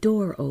held the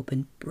door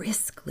open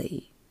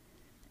briskly,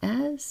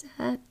 as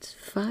at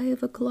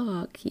 5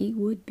 o'clock he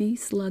would be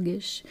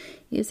sluggish,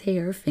 his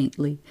hair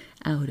faintly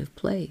out of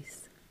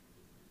place.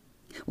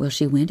 Well,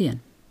 she went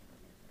in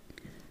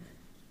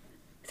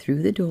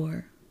through the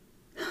door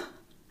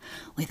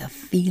with a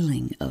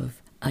feeling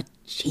of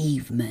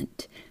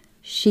achievement.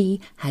 She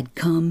had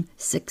come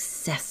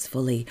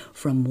successfully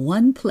from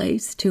one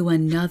place to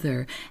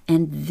another,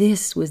 and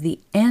this was the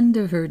end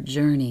of her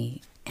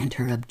journey and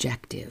her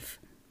objective.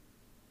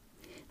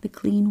 The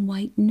clean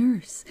white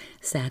nurse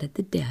sat at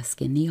the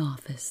desk in the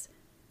office.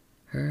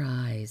 Her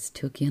eyes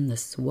took in the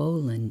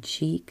swollen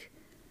cheek,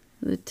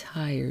 the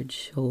tired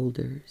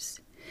shoulders,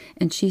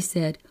 and she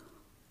said,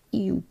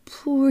 "You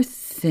poor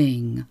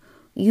thing,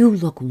 you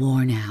look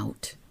worn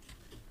out."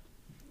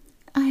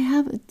 "I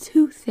have a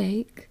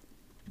toothache."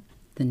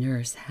 The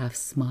nurse half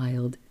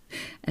smiled,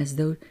 as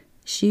though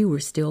she were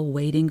still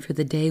waiting for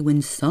the day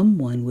when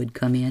someone would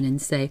come in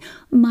and say,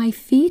 "My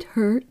feet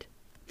hurt."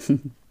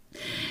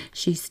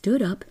 She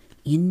stood up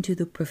into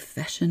the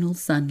professional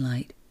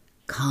sunlight,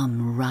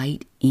 "Come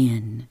right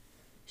in,"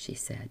 she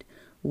said.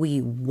 "We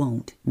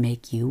won't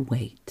make you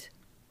wait."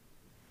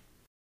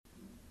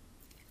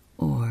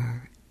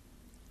 Or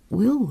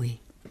will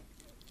we?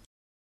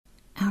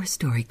 Our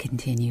story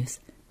continues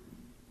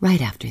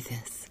right after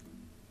this.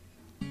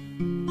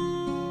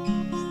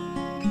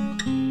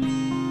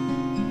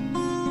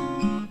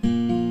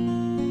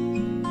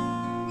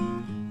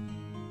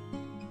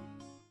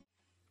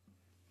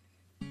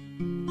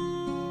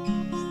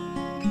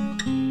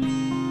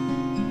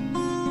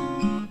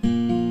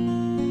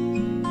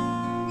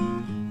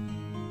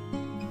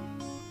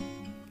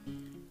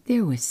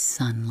 There was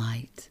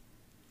sunlight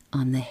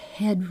on the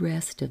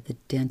headrest of the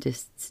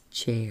dentist's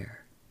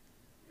chair,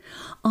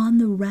 on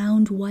the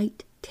round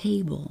white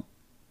table,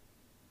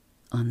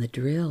 on the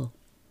drill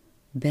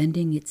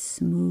bending its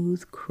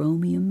smooth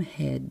chromium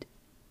head.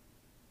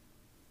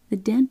 The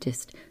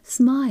dentist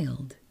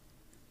smiled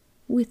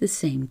with the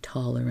same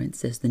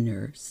tolerance as the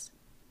nurse.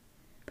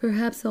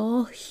 Perhaps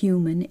all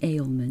human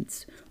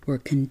ailments were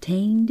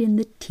contained in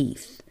the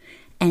teeth,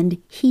 and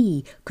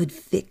he could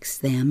fix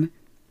them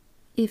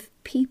if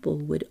people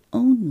would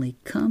only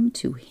come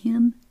to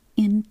him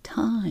in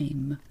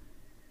time.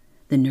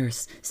 The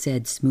nurse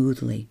said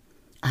smoothly,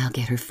 "I'll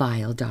get her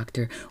file,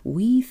 doctor.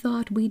 We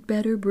thought we'd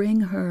better bring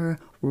her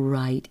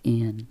right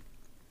in."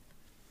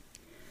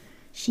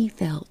 She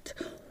felt,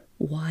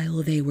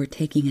 while they were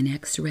taking an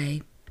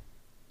X-ray,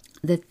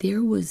 that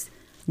there was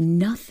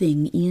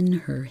nothing in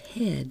her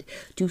head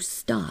to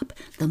stop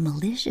the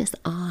malicious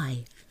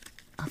eye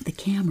of the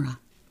camera.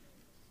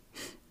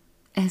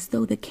 As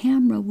though the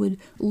camera would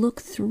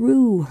look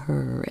through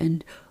her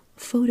and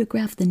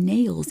photograph the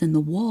nails in the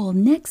wall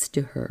next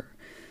to her,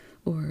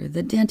 or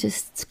the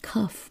dentist's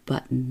cuff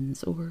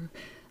buttons, or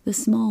the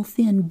small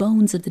thin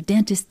bones of the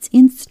dentist's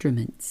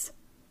instruments.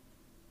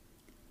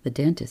 The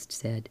dentist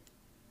said,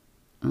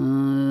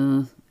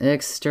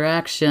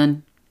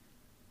 "Extraction,"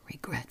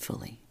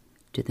 regretfully,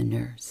 to the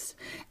nurse,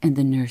 and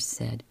the nurse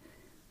said,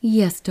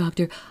 "Yes,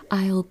 doctor,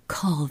 I'll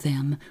call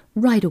them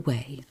right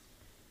away."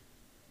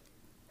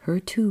 Her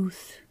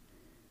tooth,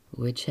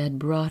 which had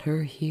brought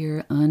her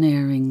here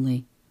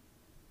unerringly,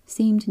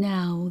 seemed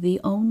now the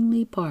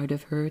only part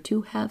of her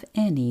to have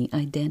any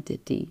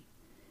identity.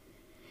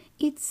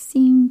 It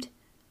seemed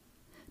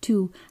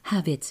to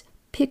have its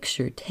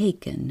picture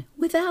taken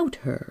without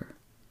her.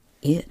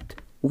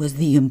 It was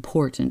the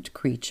important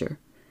creature,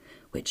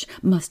 which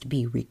must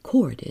be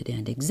recorded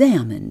and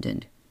examined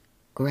and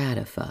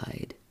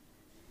gratified.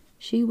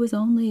 She was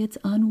only its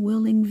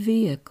unwilling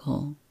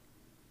vehicle,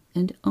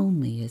 and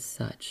only as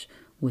such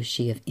was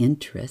she of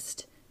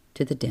interest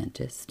to the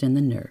dentist and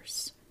the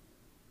nurse.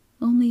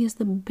 Only as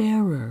the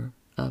bearer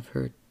of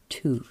her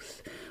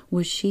tooth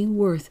was she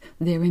worth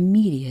their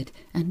immediate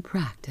and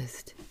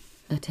practiced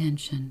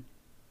attention.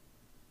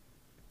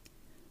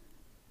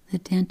 The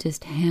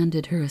dentist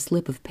handed her a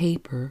slip of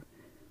paper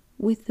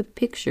with the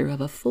picture of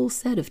a full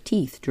set of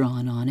teeth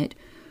drawn on it.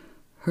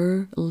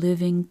 Her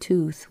living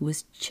tooth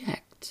was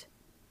checked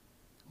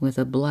with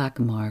a black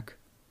mark,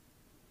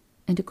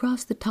 and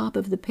across the top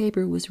of the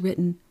paper was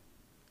written,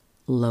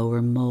 "Lower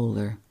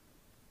molar,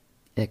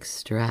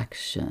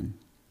 extraction."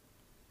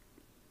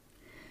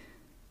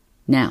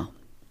 "Now,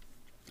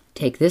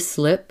 take this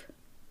slip,"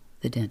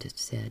 the dentist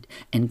said,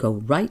 "and go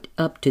right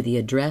up to the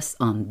address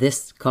on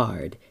this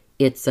card.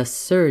 It's a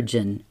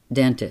surgeon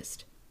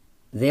dentist.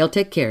 They'll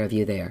take care of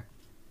you there."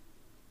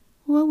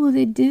 "What will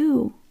they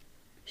do?"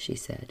 she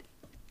said.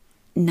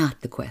 Not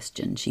the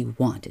question she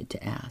wanted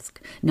to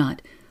ask.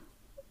 Not,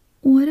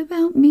 "What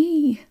about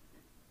me?"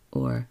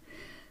 or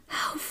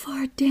 "How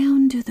far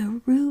down do the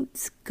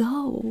roots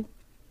go?"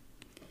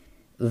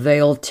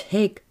 "They'll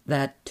take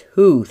that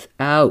tooth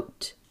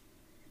out,"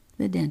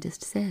 the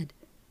dentist said,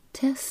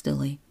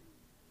 testily,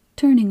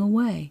 turning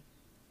away.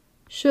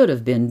 "Should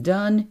have been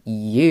done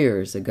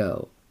years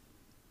ago."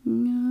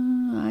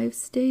 "I've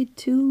stayed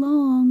too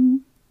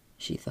long,"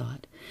 she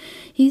thought.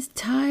 "He's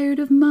tired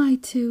of my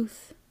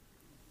tooth."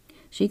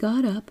 She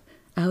got up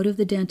out of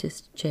the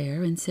dentist's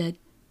chair and said,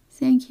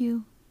 "Thank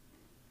you.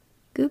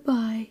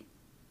 Goodbye."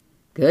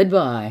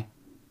 "Goodbye,"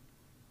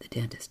 the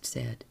dentist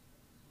said.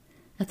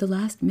 At the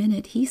last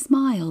minute he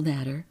smiled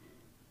at her,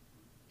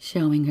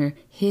 showing her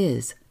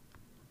his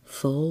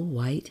full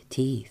white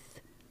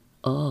teeth,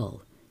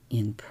 all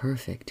in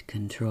perfect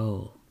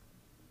control.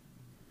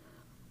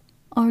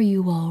 "Are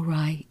you all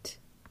right?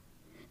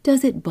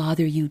 Does it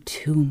bother you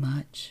too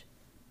much?"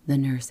 the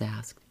nurse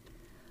asked.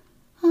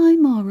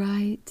 "I'm all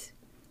right."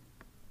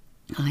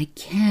 "I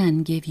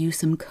can give you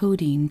some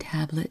codeine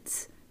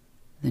tablets,"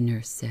 the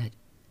nurse said.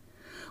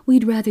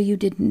 "We'd rather you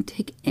didn't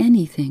take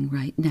anything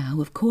right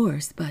now, of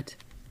course, but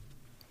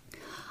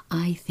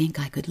I think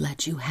I could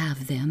let you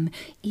have them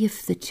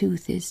if the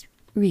tooth is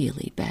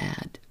really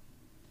bad."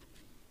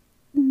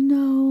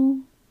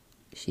 "No,"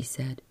 she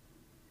said,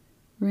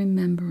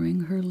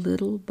 remembering her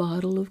little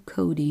bottle of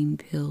codeine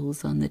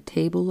pills on the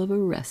table of a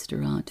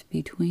restaurant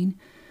between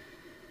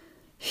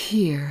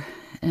here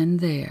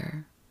and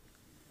there.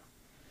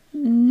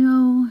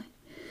 "No,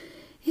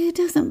 it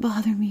doesn't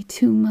bother me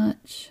too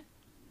much."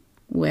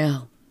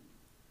 "Well,"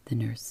 the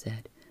nurse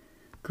said,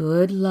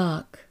 "good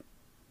luck."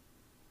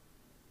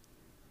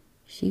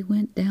 She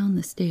went down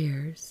the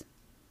stairs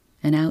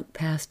and out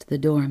past the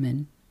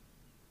doorman.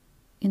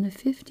 In the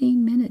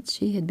 15 minutes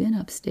she had been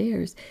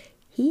upstairs,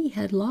 he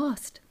had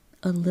lost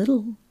a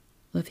little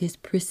of his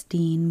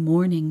pristine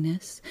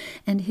morningness,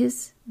 and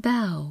his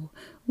bow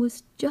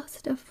was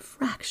just a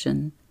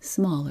fraction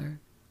smaller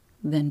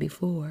than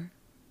before.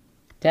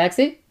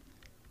 "Taxi?"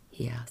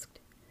 he asked.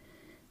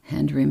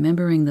 And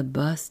remembering the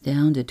bus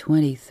down to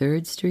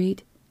 23rd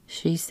Street,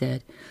 she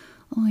said,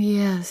 "Oh,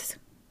 yes."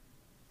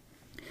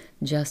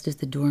 Just as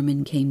the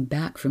doorman came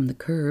back from the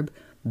curb,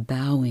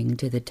 bowing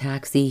to the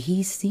taxi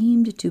he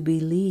seemed to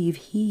believe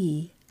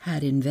he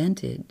had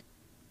invented.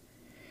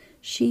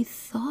 She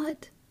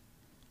thought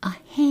a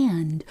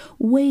hand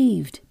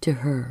waved to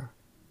her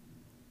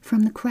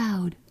from the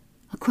crowd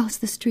across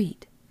the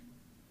street.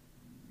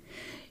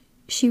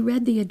 She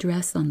read the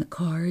address on the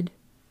card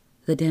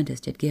the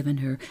dentist had given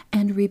her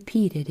and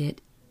repeated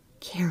it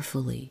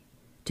carefully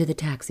to the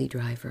taxi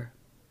driver.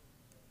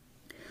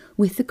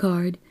 With the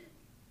card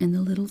and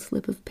the little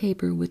slip of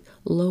paper with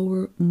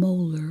lower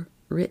molar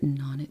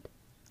written on it,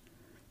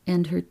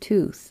 and her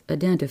tooth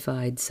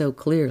identified so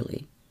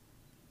clearly,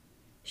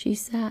 she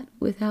sat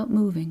without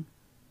moving,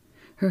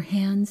 her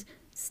hands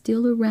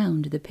still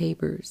around the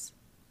papers,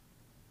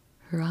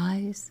 her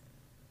eyes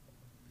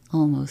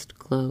almost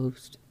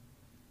closed.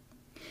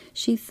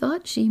 She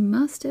thought she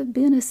must have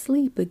been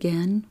asleep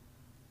again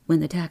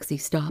when the taxi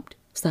stopped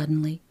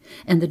suddenly,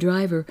 and the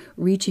driver,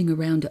 reaching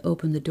around to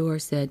open the door,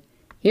 said,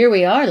 "Here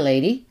we are,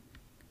 lady."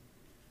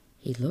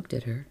 He looked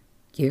at her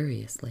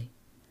curiously.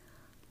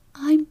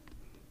 "I'm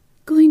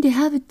going to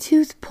have a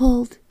tooth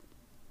pulled,"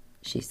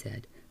 she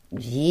said.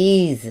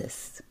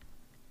 "Jesus,"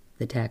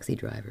 the taxi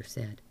driver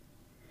said.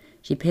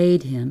 She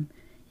paid him,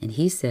 and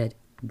he said,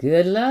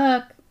 "Good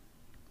luck,"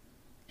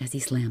 as he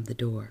slammed the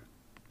door.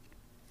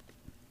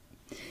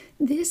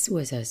 This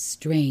was a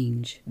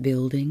strange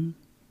building,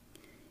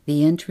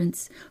 the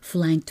entrance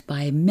flanked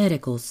by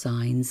medical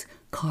signs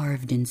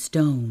carved in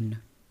stone.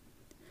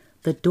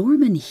 The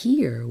doorman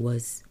here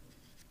was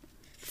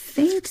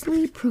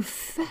faintly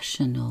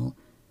professional,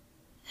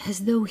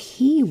 as though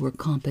he were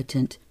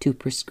competent to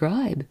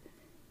prescribe,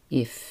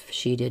 if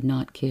she did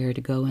not care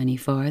to go any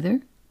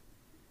farther.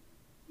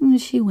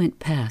 She went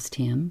past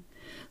him,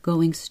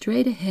 going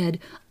straight ahead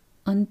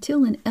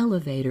until an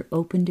elevator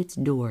opened its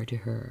door to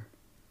her.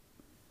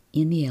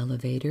 In the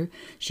elevator,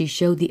 she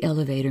showed the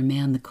elevator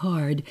man the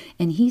card,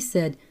 and he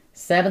said,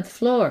 "7th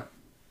floor."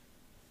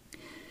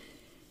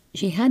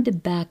 She had to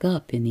back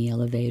up in the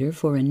elevator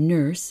for a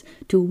nurse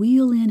to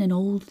wheel in an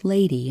old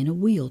lady in a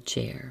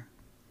wheelchair.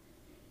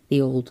 The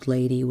old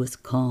lady was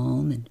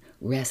calm and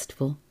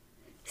restful,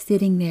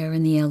 sitting there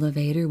in the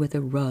elevator with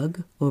a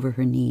rug over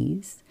her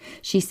knees.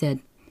 She said,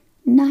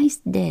 "Nice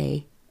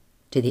day,"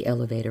 to the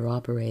elevator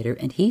operator,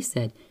 and he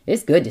said,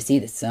 "It's good to see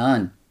the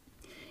sun."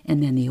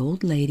 And then the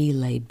old lady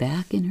lay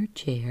back in her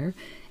chair,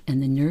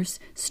 and the nurse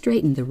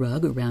straightened the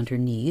rug around her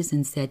knees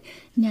and said,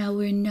 "Now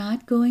we're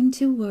not going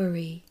to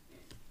worry."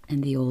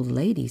 And the old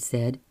lady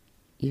said,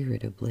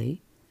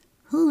 irritably,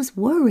 "Who's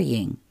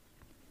worrying?"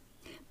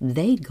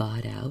 They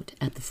got out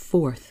at the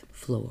 4th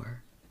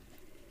floor.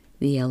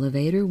 The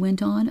elevator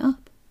went on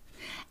up,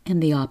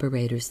 and the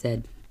operator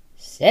said,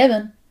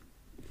 7.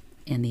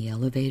 And the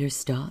elevator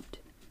stopped,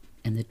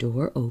 and the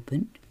door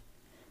opened.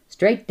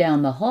 "Straight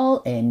down the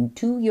hall and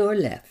to your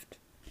left,"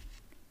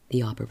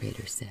 the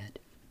operator said.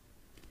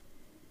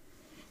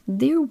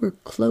 There were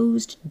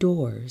closed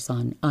doors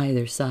on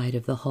either side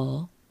of the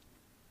hall.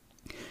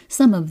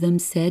 Some of them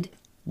said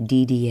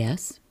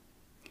DDS.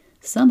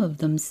 Some of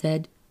them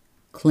said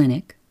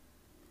clinic.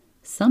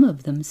 Some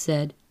of them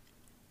said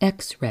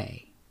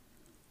X-ray.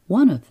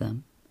 One of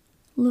them,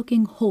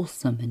 looking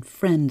wholesome and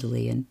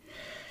friendly and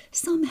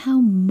somehow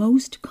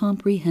most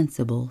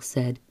comprehensible,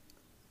 said,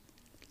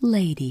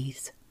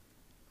 "Ladies."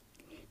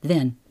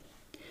 Then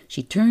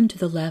she turned to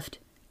the left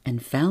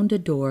and found a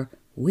door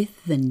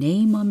with the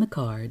name on the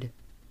card,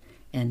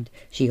 and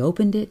she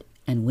opened it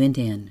and went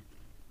in.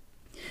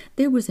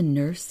 There was a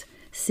nurse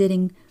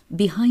sitting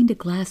behind a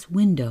glass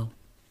window,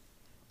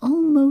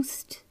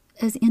 almost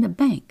as in a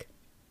bank,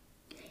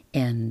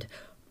 and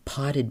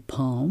potted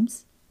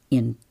palms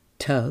in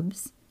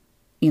tubs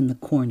in the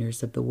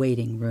corners of the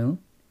waiting room,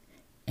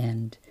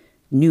 and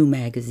new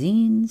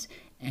magazines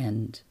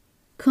and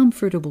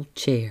comfortable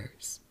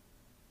chairs.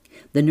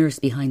 The nurse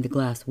behind the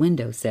glass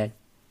window said,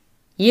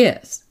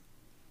 "Yes,"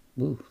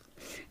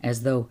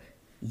 as though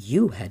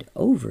you had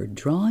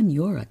overdrawn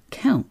your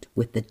account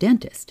with the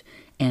dentist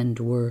and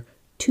were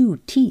 2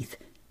 teeth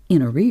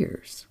in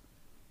arrears.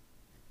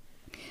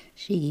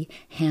 She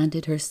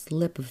handed her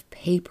slip of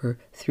paper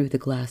through the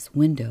glass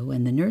window,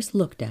 and the nurse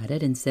looked at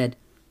it and said,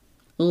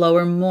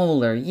 "Lower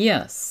molar,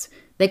 yes.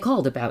 They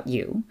called about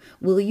you.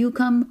 Will you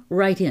come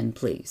right in,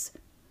 please?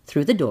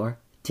 Through the door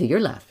to your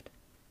left."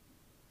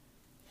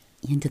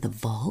 "Into the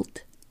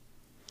vault?"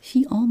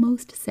 she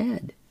almost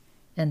said,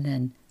 and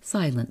then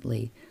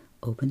silently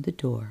opened the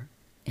door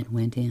and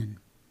went in.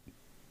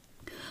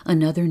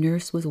 Another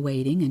nurse was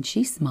waiting, and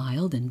she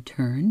smiled and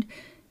turned,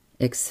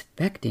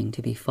 expecting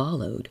to be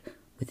followed,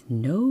 with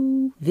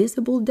no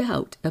visible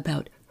doubt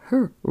about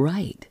her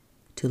right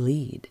to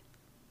lead.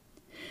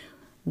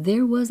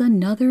 There was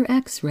another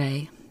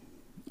X-ray,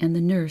 and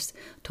the nurse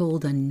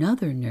told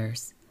another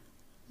nurse,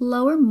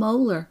 "Lower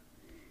molar,"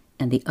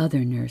 and the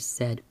other nurse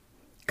said,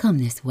 "Come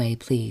this way,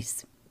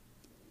 please."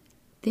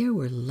 There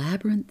were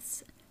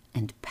labyrinths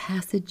and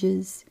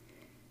passages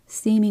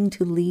seeming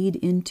to lead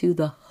into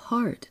the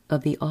heart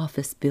of the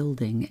office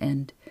building,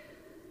 and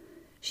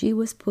she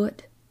was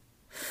put,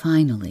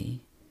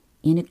 finally,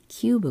 in a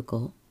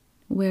cubicle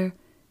where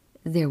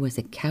there was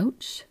a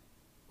couch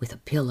with a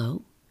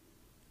pillow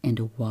and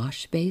a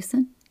wash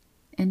basin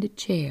and a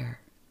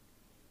chair.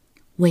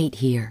 "Wait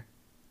here,"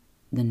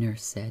 the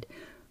nurse said.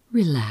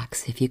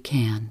 "Relax if you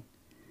can."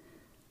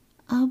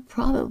 "I'll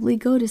probably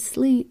go to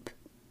sleep,"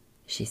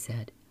 she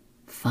said.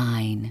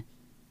 "Fine,"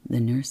 the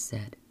nurse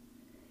said.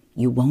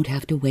 "You won't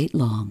have to wait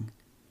long."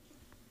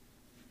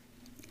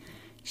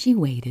 She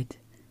waited,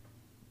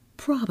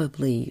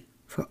 probably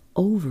for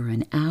over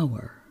an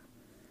hour,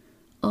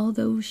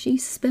 although she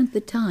spent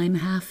the time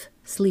half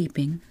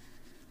sleeping,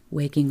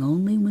 waking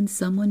only when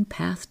someone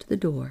passed the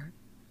door.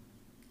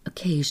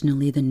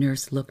 Occasionally the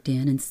nurse looked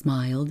in and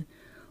smiled.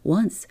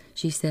 Once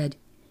she said,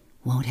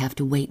 "Won't have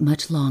to wait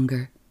much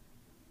longer."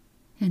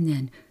 And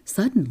then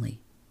suddenly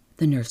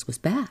the nurse was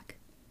back,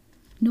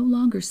 no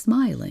longer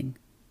smiling,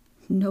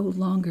 no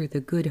longer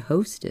the good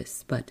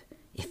hostess, but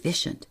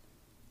efficient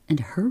and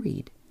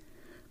hurried.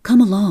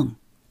 "Come along,"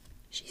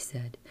 she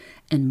said,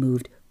 and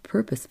moved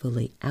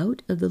purposefully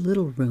out of the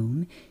little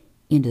room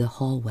into the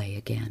hallway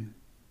again.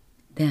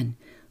 Then,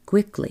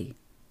 quickly,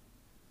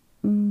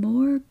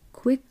 more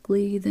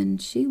quickly than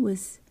she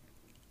was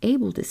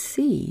able to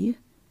see,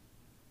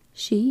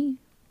 she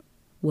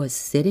was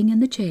sitting in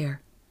the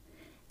chair,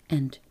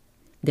 and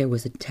there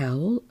was a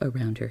towel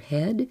around her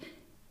head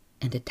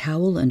and a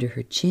towel under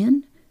her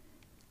chin,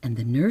 and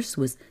the nurse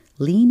was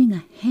leaning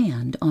a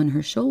hand on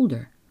her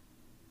shoulder.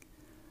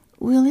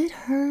 "Will it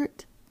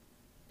hurt?"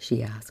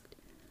 she asked.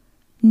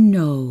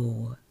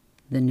 "No,"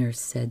 the nurse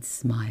said,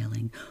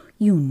 smiling.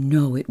 "You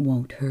know it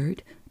won't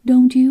hurt,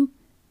 don't you?"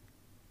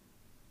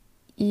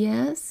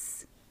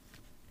 "Yes,"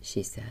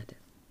 she said.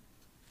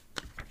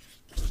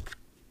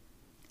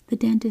 The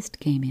dentist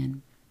came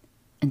in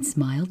and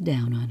smiled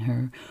down on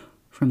her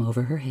from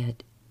over her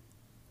head.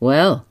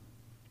 "Well,"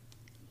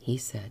 he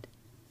said.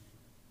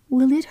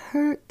 "Will it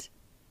hurt?"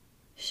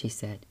 she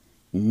said.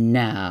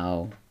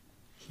 "Now,"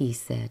 he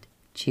said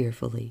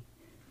cheerfully.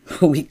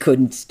 "We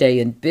couldn't stay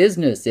in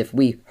business if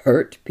we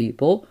hurt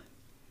people."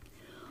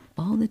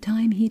 All the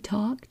time he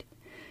talked,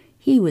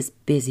 he was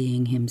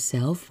busying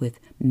himself with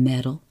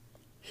metal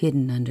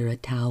hidden under a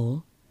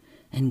towel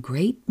and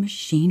great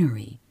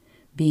machinery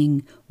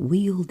being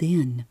wheeled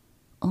in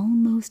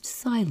almost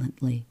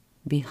silently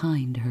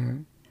behind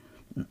her.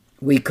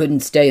 "We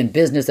couldn't stay in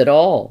business at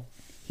all,"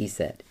 he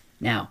said.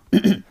 "Now,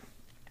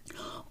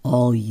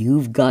 all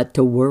you've got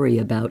to worry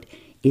about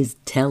is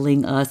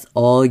telling us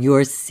all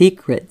your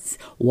secrets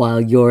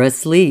while you're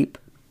asleep.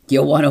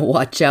 You'll want to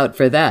watch out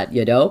for that,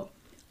 you know.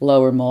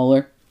 Lower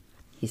molar,"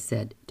 he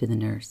said to the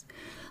nurse.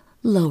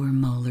 "Lower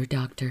molar,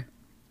 doctor,"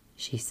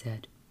 she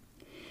said.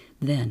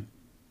 Then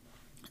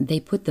they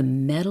put the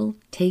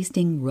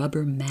metal-tasting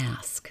rubber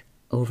mask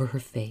over her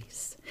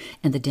face,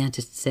 and the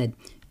dentist said,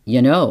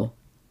 "You know,"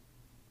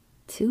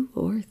 2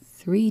 or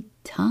 3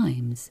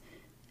 times,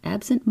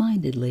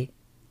 absent-mindedly,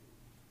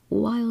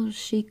 while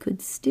she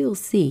could still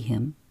see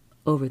him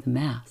over the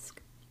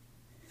mask.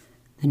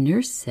 The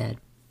nurse said,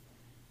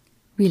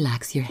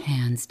 "Relax your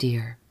hands,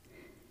 dear,"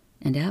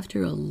 and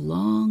after a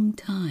long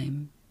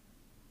time,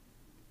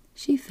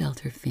 she felt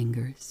her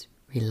fingers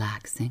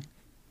relaxing.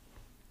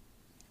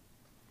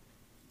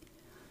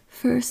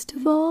 "First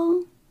of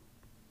all,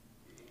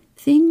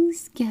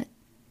 things get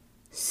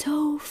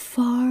so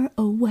far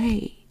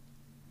away,"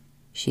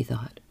 she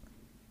thought.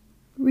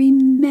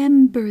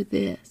 "Remember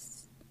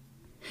this.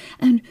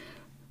 And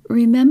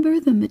remember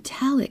the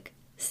metallic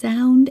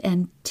sound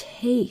and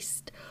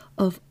taste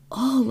of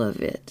all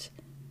of it.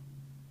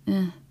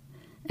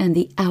 And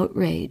the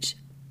outrage.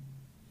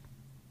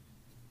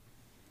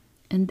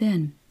 And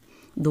then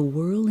the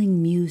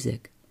whirling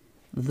music,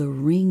 the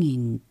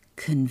ringing,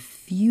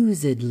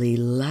 confusedly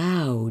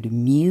loud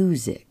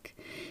music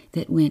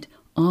that went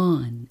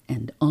on,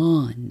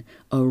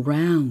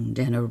 around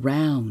and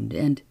around,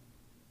 and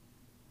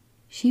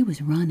she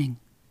was running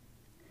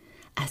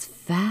as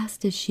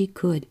fast as she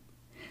could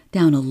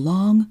down a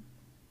long,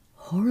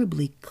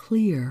 horribly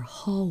clear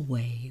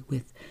hallway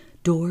with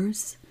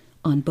doors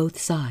on both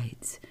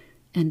sides,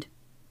 and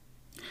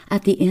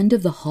at the end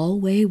of the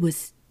hallway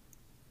was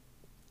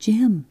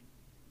Jim,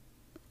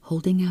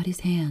 holding out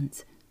his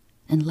hands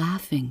and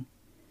laughing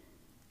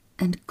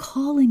and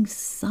calling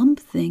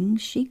something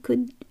she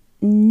could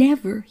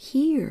never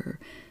hear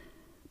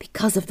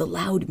because of the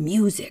loud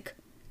music.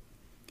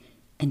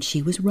 And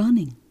she was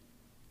running.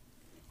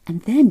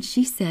 And then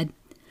she said,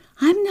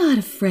 "I'm not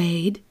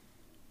afraid."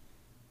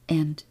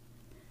 And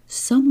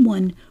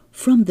someone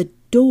from the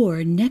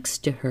door next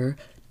to her,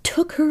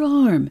 took her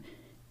arm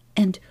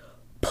and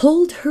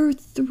pulled her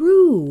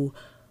through,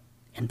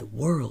 and the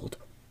world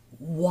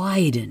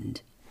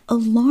widened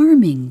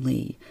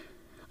alarmingly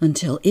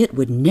until it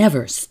would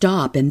never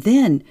stop, and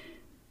then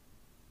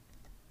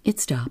it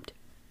stopped,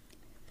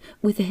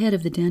 with the head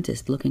of the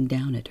dentist looking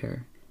down at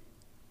her,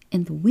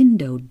 and the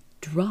window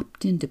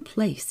dropped into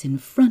place in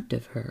front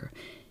of her,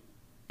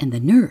 and the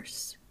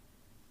nurse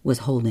was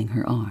holding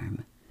her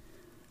arm.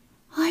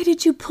 "Why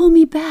did you pull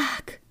me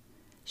back?"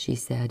 she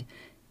said,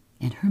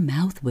 and her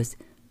mouth was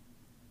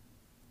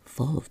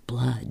full of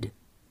blood.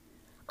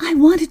 "I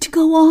wanted to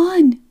go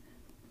on."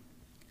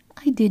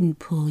 "I didn't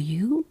pull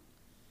you,"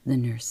 the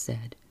nurse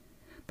said,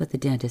 but the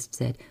dentist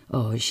said,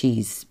 "Oh,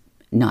 she's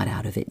not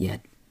out of it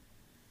yet."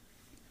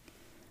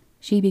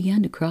 She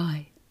began to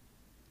cry,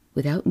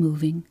 without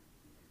moving,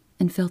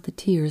 and felt the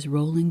tears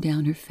rolling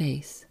down her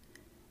face,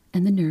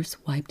 and the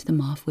nurse wiped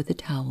them off with a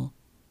towel.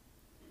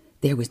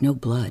 There was no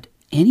blood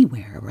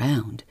anywhere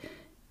around,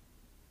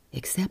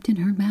 except in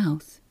her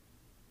mouth.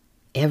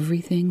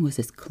 Everything was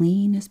as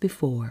clean as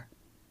before.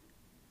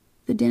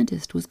 The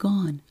dentist was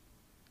gone,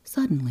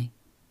 suddenly,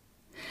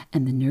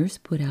 and the nurse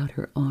put out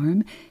her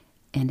arm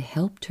and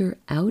helped her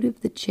out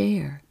of the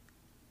chair.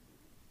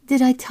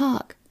 "Did I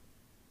talk?"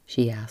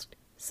 she asked,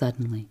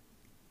 suddenly,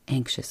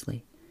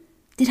 anxiously.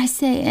 "Did I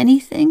say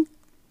anything?"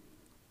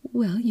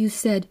 "Well, you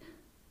said,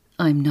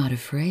 'I'm not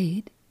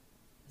afraid,'"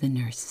 the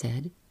nurse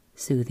said,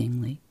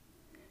 soothingly,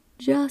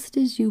 "just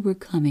as you were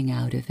coming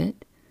out of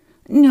it."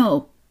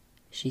 "No,"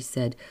 she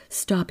said,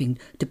 stopping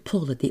to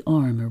pull at the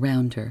arm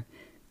around her.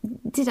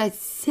 "Did I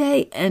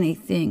say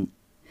anything?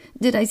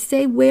 Did I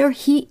say where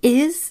he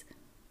is?"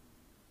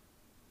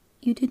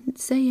 "You didn't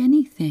say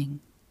anything,"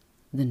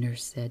 the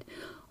nurse said.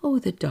 "Oh,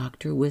 the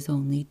doctor was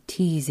only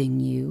teasing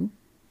you."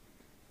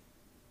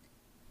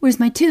 "Where's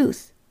my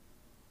tooth?"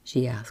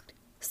 she asked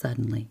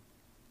suddenly,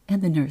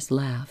 and the nurse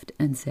laughed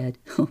and said,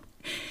 "Oh,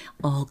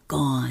 all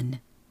gone.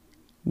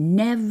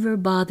 Never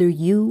bother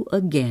you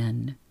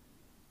again."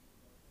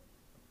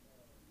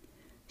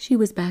 She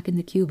was back in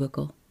the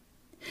cubicle,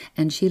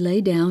 and she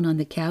lay down on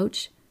the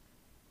couch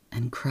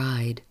and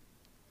cried,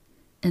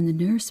 and the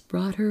nurse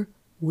brought her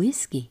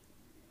whiskey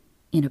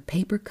in a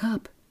paper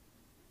cup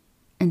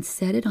and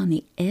set it on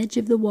the edge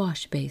of the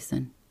wash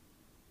basin.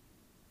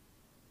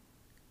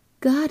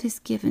 "God has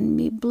given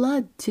me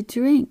blood to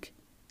drink,"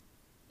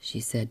 she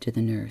said to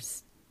the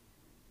nurse.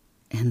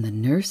 And the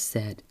nurse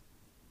said,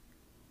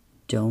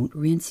 "Don't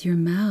rinse your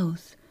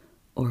mouth,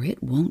 or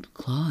it won't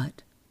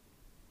clot."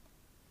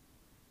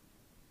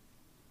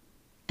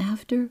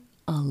 After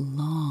a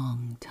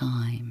long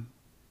time,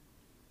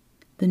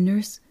 the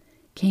nurse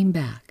came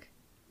back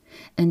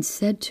and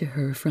said to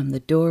her from the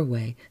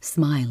doorway,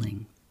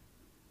 smiling,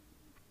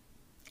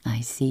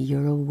 "I see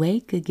you're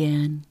awake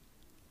again."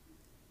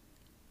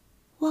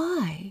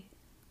 "Why?"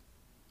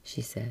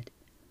 she said.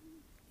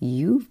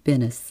 "You've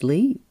been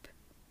asleep,"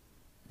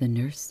 the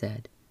nurse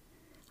said.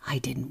 "I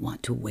didn't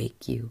want to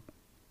wake you."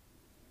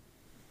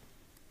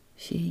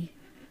 She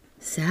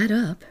sat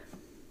up.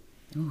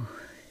 Oh,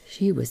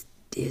 she was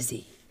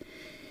dizzy,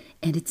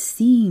 and it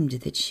seemed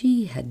that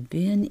she had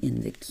been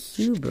in the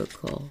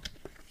cubicle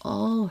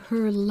all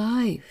her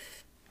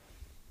life.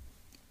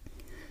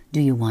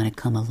 "Do you want to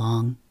come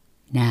along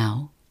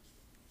now?"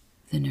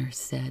 the nurse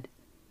said,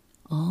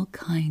 all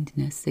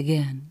kindness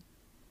again.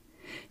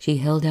 She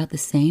held out the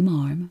same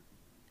arm,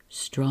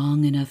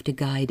 strong enough to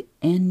guide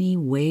any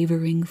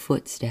wavering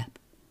footstep.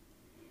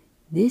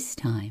 This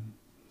time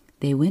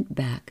they went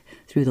back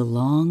through the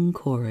long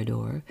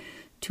corridor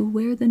to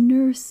where the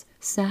nurse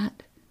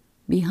sat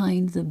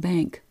behind the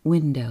bank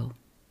window.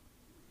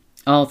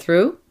 "All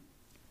through?"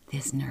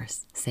 this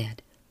nurse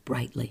said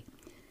brightly.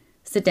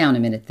 "Sit down a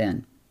minute,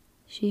 then."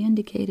 She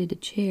indicated a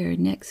chair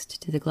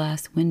next to the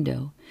glass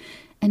window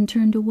and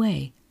turned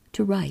away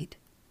to write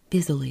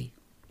busily.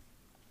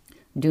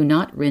 "Do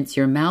not rinse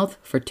your mouth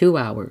for 2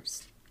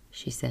 hours,"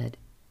 she said,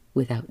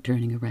 without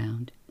turning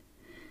around.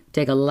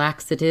 "Take a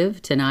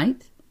laxative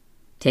tonight.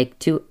 Take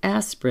 2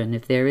 aspirin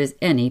if there is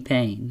any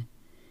pain.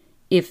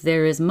 If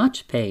there is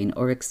much pain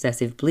or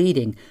excessive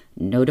bleeding,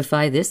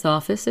 notify this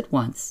office at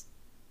once.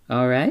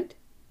 All right?"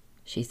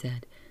 she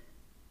said,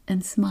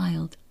 and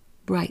smiled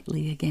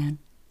brightly again.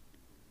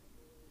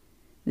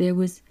 There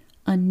was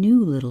a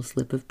new little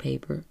slip of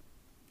paper.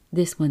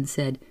 This one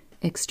said,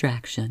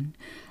 "Extraction,"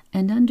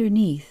 and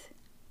underneath,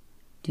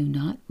 "Do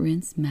not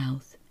rinse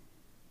mouth.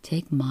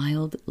 Take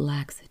mild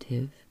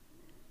laxative.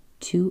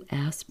 2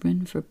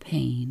 aspirin for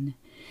pain.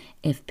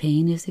 If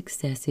pain is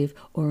excessive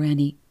or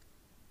any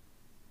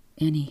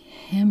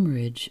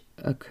hemorrhage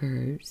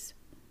occurs,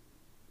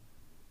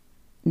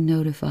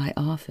 notify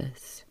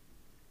office."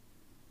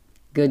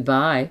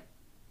 "Goodbye,"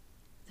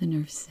 the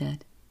nurse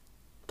said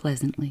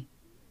pleasantly.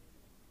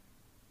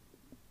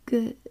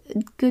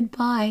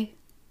 Goodbye,"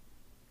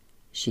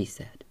 she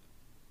said.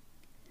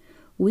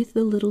 With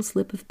the little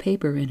slip of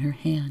paper in her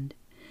hand,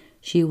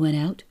 she went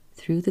out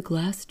through the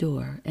glass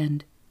door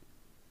and,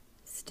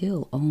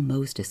 still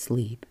almost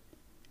asleep,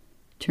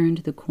 turned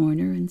the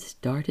corner and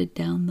started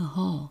down the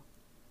hall.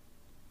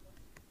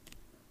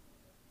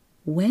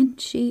 When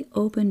she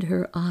opened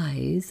her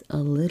eyes a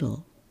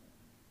little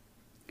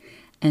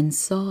and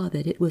saw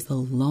that it was a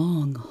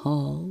long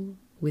hall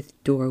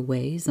with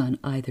doorways on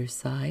either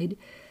side,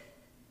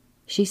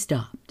 she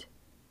stopped,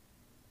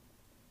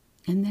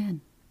 and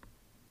then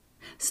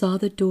saw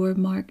the door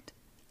marked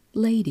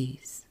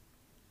Ladies,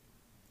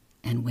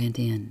 and went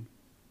in.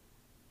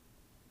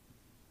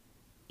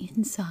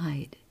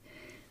 Inside,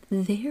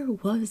 there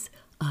was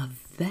a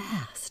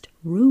vast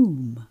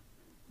room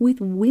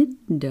with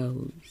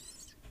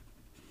windows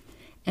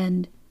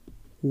and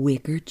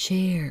wicker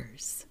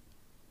chairs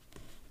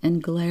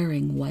and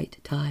glaring white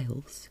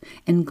tiles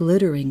and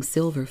glittering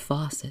silver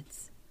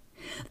faucets.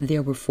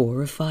 There were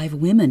 4 or 5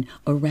 women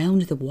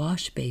around the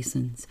wash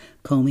basins,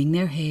 combing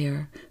their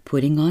hair,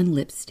 putting on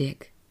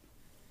lipstick.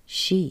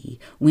 She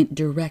went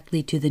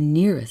directly to the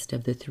nearest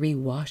of the 3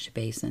 wash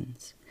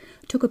basins,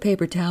 took a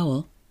paper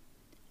towel,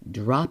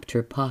 dropped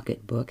her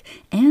pocketbook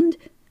and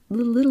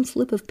the little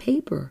slip of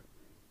paper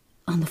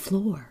on the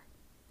floor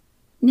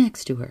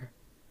next to her,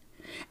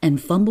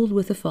 and fumbled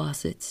with the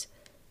faucets,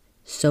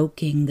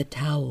 soaking the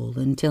towel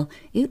until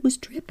it was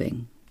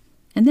dripping,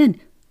 and then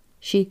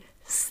she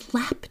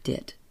slapped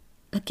it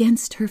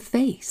against her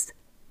face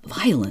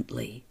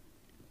violently.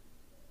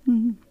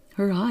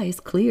 Her eyes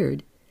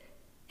cleared,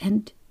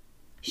 and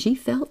she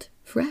felt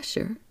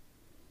fresher.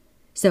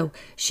 So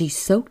she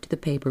soaked the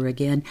paper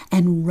again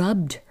and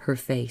rubbed her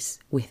face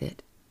with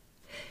it.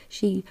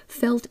 She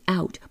felt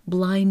out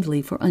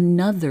blindly for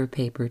another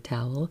paper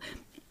towel,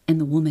 and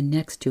the woman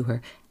next to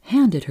her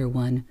handed her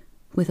one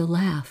with a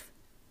laugh.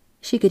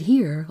 She could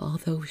hear,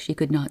 although she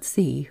could not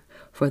see,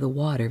 for the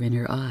water in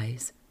her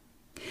eyes.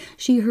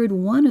 She heard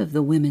one of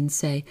the women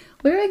say,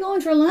 "Where are you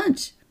going for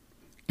lunch?"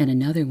 And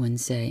another one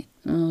say,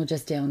 "Oh,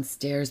 just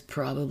downstairs,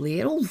 probably.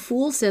 An old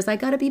fool says I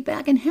gotta be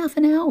back in half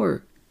an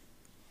hour."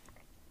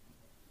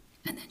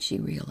 And then she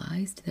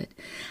realized that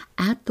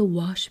at the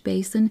wash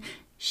basin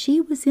she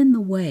was in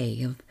the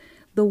way of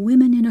the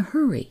women in a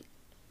hurry.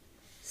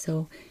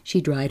 So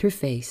she dried her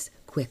face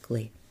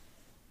quickly.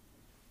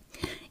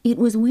 It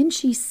was when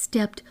she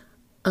stepped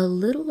a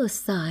little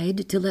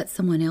aside to let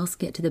someone else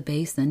get to the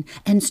basin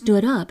and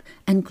stood up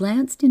and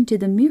glanced into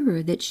the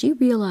mirror that she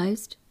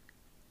realized,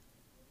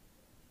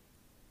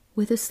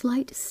 with a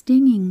slight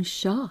stinging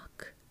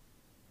shock,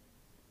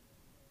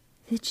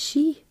 that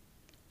she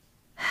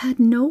had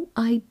no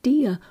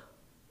idea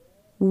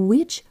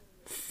which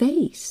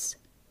face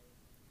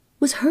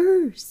was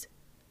hers.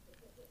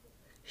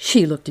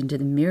 She looked into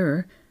the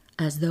mirror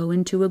as though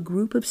into a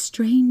group of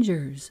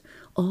strangers,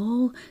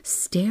 all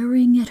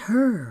staring at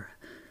her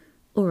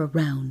or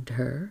around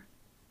her.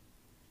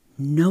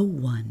 No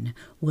one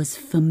was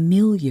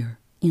familiar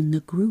in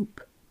the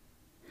group.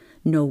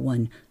 No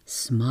one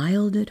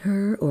smiled at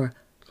her or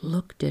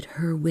looked at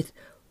her with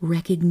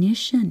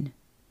recognition.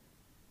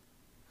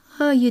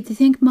 "Oh, you'd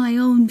think my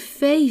own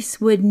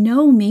face would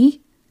know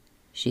me,"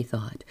 she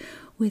thought,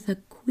 with a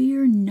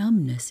queer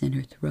numbness in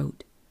her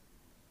throat.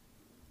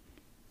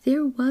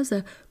 There was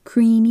a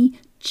creamy,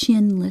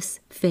 chinless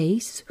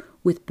face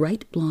with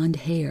bright blonde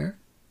hair,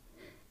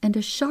 and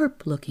a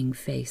sharp-looking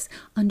face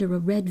under a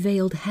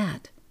red-veiled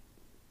hat,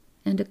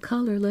 and a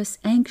colorless,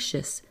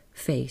 anxious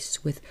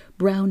face with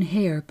brown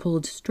hair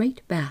pulled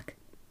straight back,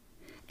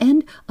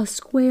 and a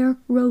square,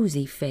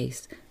 rosy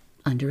face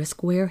under a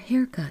square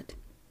haircut,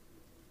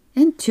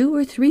 and 2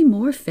 or 3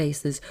 more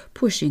faces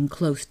pushing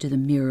close to the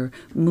mirror,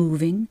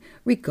 moving,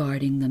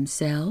 regarding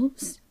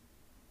themselves.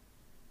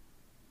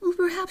 "Well,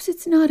 perhaps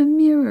it's not a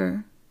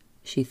mirror,"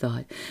 she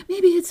thought.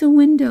 "Maybe it's a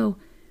window,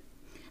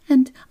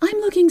 and I'm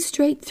looking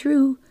straight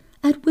through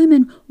at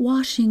women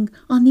washing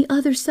on the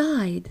other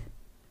side."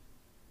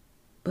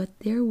 But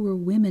there were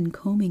women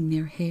combing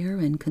their hair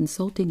and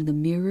consulting the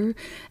mirror,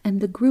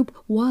 and the group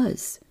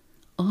was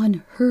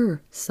on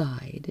her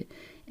side,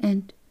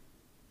 and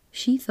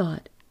she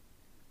thought,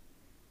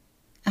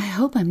 "I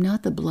hope I'm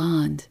not the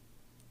blonde,"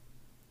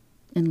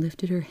 and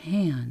lifted her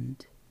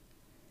hand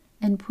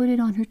and put it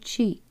on her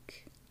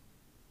cheek.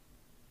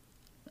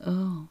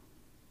 Oh,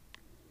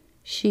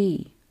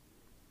 she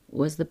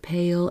was the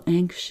pale,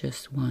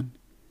 anxious one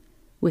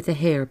with the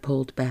hair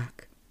pulled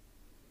back.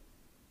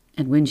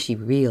 And when she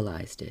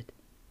realized it,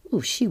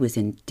 she was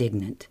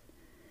indignant,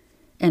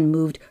 and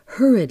moved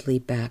hurriedly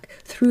back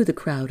through the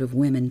crowd of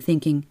women,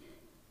 thinking,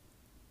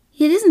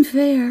 "It isn't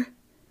fair.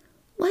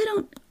 Why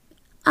don't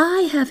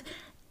I have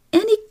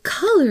any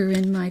color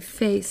in my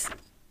face?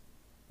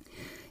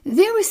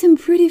 There were some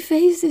pretty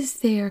faces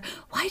there.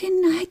 Why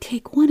didn't I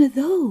take one of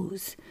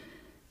those?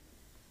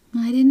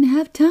 I didn't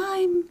have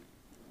time,"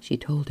 she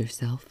told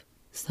herself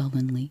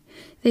sullenly.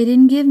 "They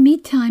didn't give me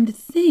time to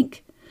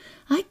think.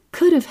 I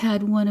could have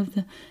had one of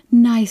the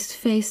nice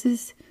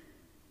faces.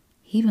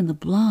 Even the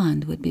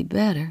blonde would be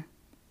better."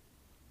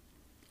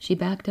 She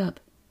backed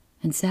up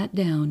and sat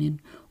down in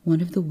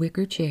one of the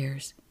wicker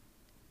chairs.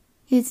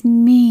 "It's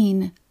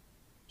mean,"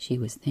 she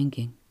was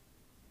thinking.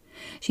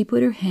 She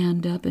put her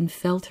hand up and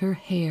felt her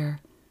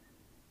hair.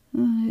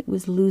 It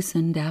was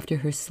loosened after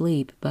her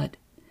sleep, but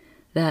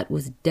that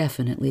was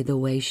definitely the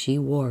way she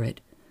wore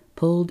it,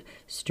 pulled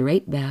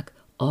straight back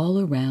all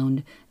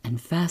around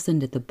and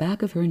fastened at the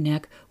back of her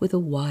neck with a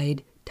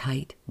wide,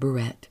 tight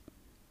barrette.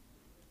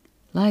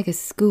 Like a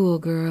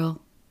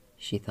schoolgirl,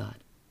 she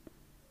thought.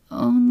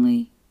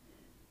 Only,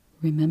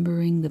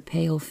 remembering the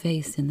pale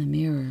face in the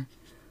mirror,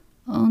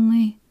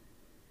 only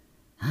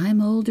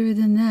I'm older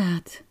than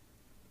that.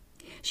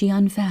 She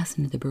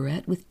unfastened the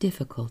barrette with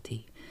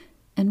difficulty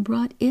and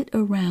brought it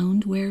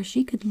around where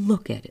she could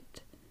look at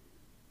it.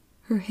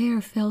 Her hair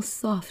fell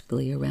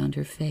softly around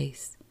her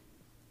face.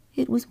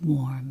 It was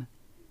warm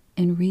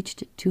and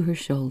reached to her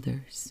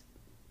shoulders.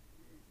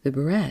 The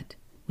barrette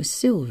was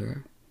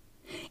silver.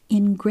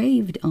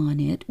 Engraved on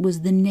it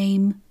was the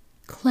name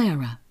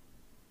Clara.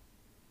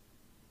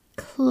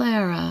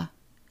 Clara,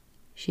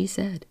 she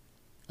said,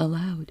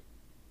 aloud.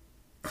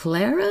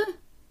 Clara?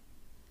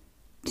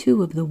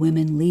 Two of the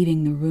women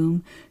leaving the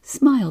room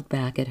smiled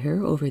back at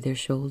her over their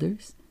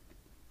shoulders.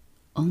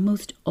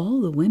 Almost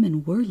all the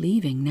women were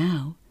leaving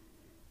now,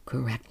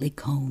 correctly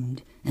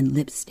combed and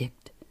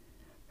lipsticked,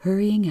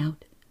 hurrying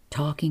out,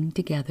 talking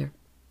together.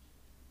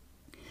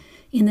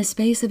 In the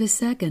space of a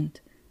second,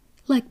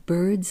 like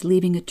birds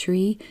leaving a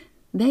tree,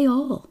 they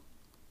all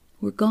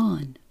were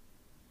gone.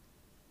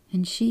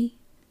 And she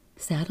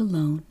sat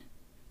alone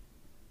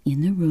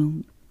in the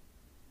room.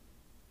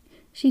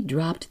 She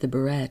dropped the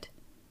barrette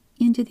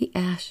into the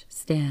ash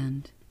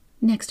stand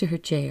next to her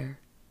chair.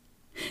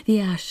 The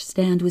ash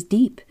stand was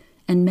deep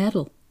and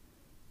metal,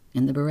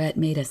 and the barrette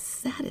made a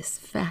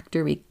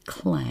satisfactory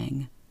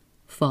clang,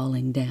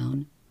 falling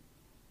down.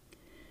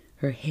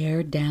 Her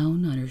hair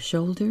down on her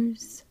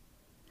shoulders,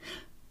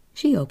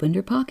 she opened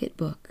her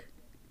pocketbook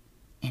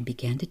and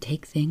began to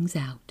take things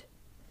out,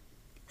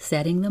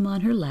 setting them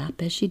on her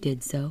lap as she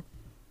did so.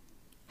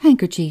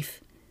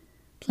 Handkerchief,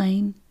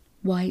 plain,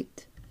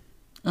 white,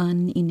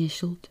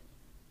 uninitialed.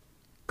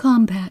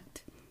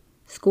 Compact,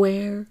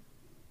 square,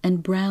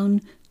 and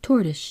brown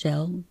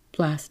tortoiseshell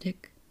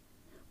plastic,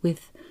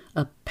 with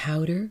a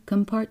powder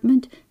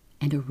compartment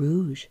and a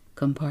rouge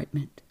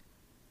compartment.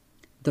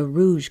 The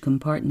rouge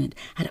compartment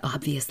had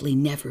obviously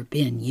never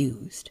been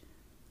used,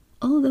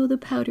 although the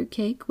powder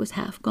cake was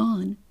half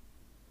gone.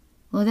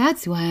 Well,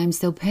 that's why I'm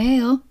so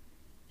pale,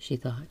 she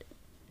thought,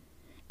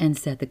 and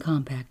set the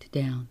compact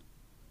down.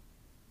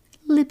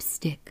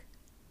 Lipstick,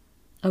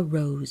 a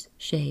rose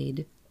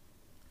shade,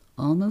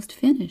 almost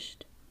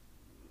finished.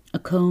 A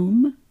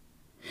comb,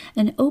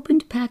 an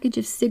opened package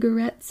of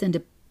cigarettes and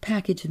a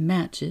package of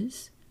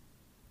matches,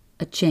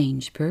 a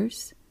change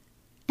purse,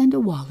 and a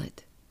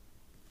wallet.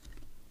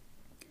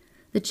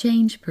 The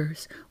change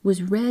purse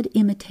was red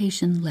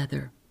imitation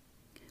leather,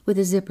 with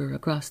a zipper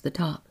across the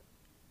top.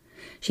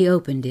 She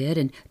opened it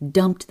and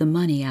dumped the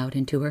money out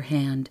into her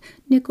hand,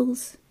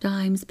 nickels,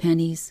 dimes,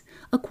 pennies,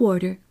 a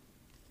quarter.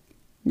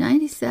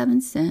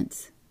 97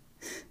 cents.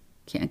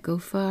 Can't go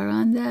far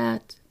on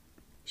that,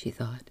 she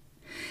thought,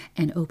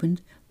 and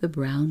opened the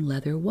brown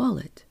leather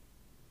wallet.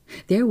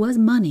 There was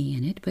money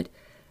in it, but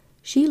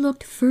she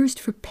looked first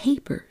for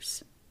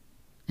papers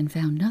and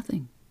found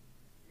nothing.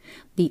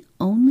 The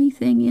only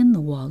thing in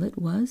the wallet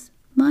was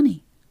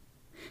money.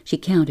 She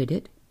counted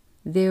it.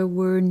 There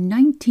were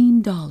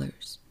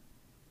 $19.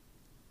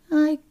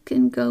 I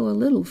can go a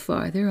little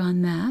farther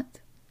on that,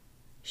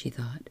 she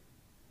thought.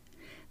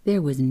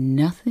 There was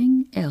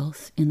nothing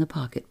else in the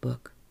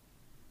pocketbook.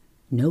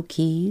 No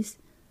keys.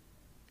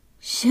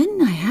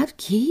 Shouldn't I have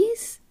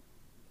keys?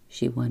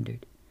 She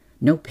wondered.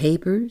 No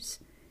papers,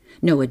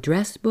 no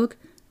address book,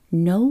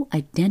 no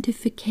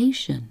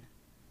identification.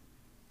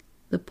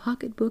 The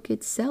pocketbook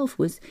itself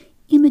was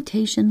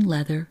imitation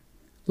leather,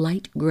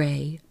 light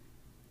gray,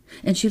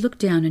 and she looked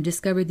down and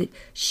discovered that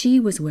she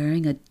was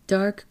wearing a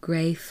dark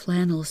gray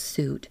flannel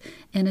suit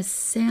and a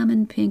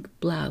salmon pink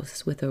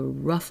blouse with a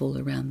ruffle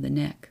around the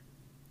neck.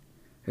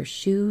 Her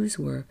shoes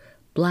were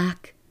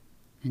black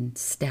and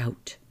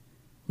stout,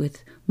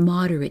 with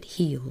moderate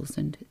heels,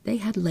 and they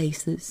had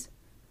laces,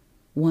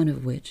 one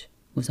of which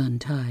was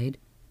untied.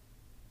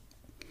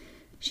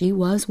 She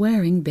was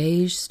wearing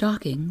beige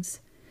stockings,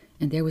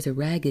 and there was a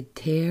ragged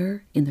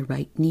tear in the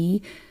right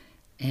knee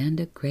and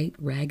a great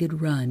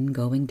ragged run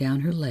going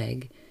down her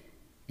leg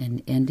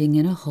and ending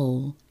in a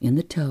hole in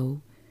the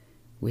toe,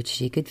 which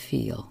she could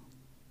feel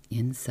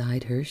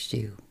inside her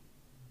shoe.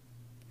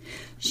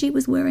 She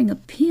was wearing a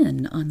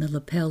pin on the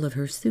lapel of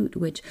her suit,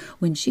 which,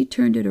 when she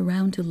turned it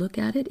around to look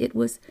at it, it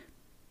was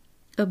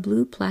a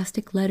blue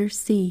plastic letter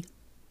C.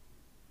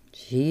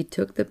 She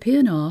took the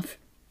pin off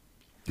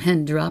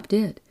and dropped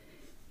it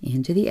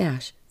into the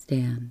ash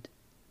stand,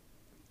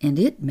 and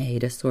it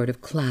made a sort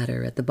of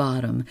clatter at the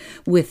bottom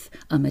with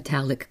a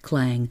metallic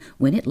clang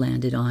when it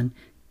landed on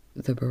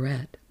the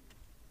barrette.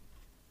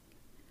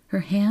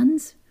 Her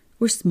hands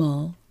were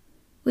small,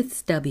 with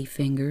stubby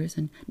fingers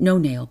and no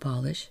nail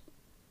polish.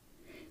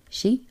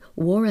 She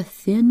wore a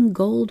thin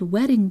gold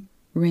wedding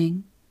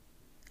ring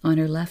on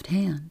her left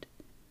hand,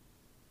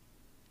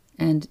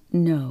 and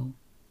no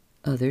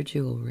other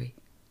jewelry.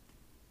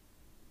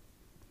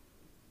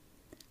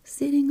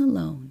 sitting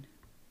alone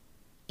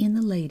in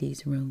the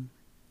ladies' room,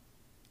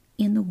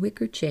 in the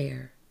wicker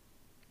chair,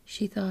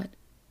 she thought,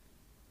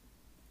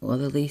 well,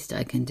 the least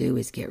I can do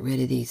is get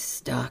rid of these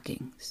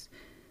stockings.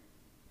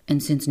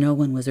 And since no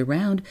one was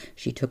around,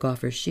 she took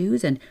off her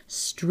shoes and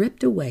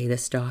stripped away the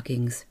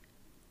stockings,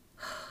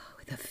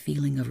 with a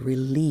feeling of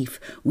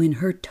relief when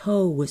her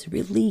toe was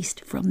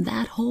released from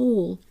that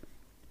hole.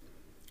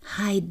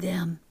 Hide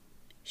them,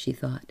 she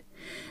thought,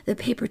 the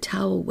paper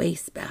towel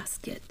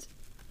wastebasket.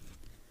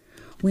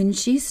 When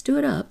she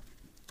stood up,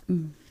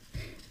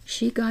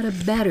 she got a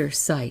better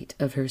sight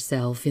of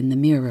herself in the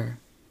mirror.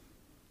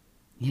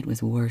 It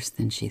was worse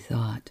than she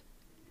thought.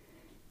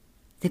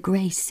 The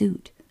gray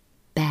suit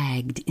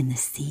bagged in the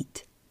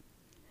seat.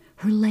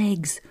 Her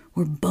legs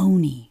were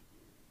bony,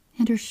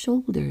 and her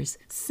shoulders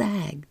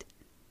sagged.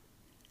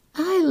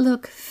 I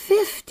look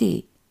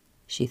 50,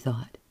 she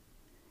thought,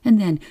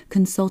 and then,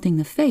 consulting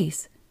the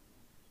face,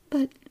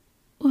 but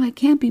I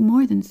can't be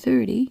more than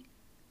 30.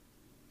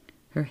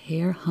 Her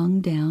hair hung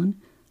down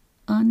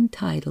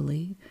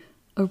untidily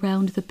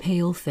around the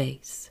pale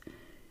face,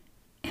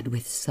 and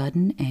with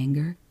sudden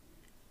anger,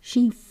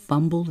 she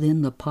fumbled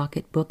in the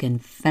pocketbook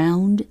and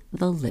found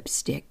the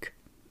lipstick.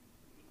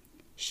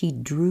 She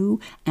drew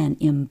an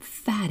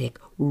emphatic,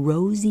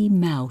 rosy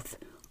mouth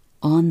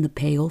on the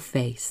pale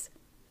face,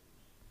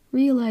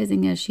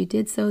 realizing as she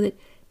did so that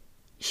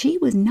she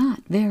was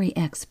not very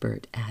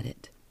expert at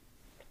it.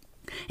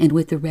 And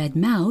with the red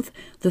mouth,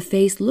 the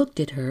face looked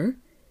at her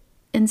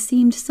and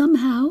seemed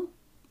somehow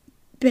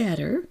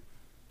better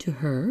to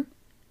her.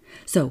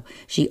 So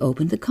she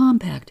opened the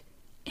compact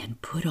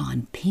and put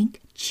on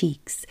pink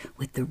cheeks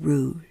with the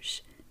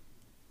rouge.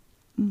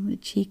 The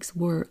cheeks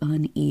were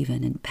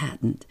uneven and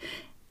patent,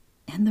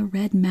 and the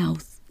red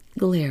mouth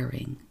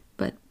glaring,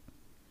 but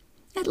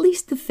at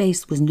least the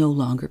face was no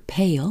longer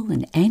pale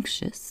and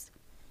anxious.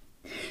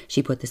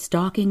 She put the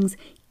stockings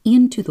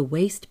into the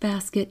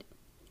wastebasket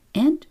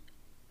and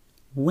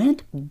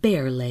went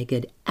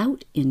bare-legged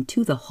out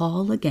into the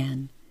hall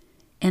again,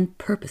 and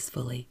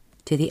purposefully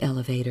to the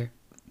elevator.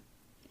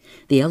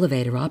 The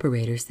elevator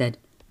operator said,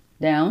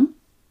 "Down,"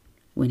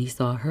 when he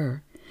saw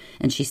her,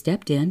 and she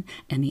stepped in,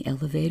 and the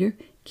elevator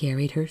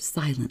carried her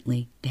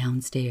silently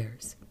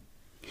downstairs.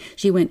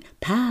 She went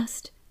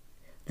past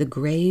the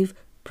grave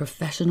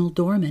professional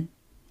doorman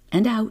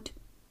and out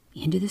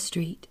into the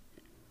street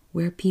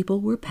where people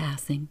were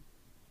passing,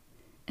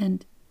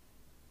 and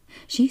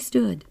she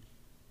stood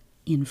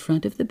in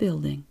front of the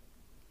building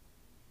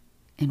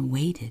and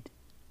waited.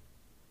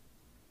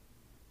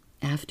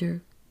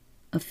 After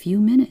a few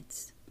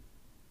minutes,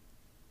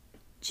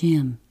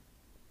 Jim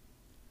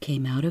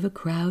came out of a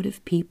crowd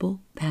of people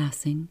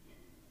passing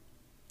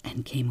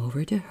and came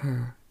over to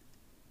her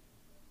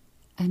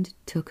and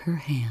took her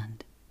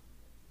hand.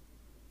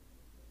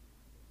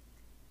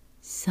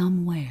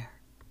 Somewhere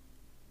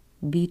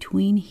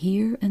between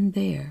here and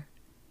there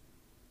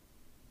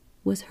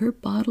was her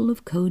bottle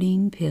of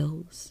codeine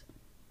pills.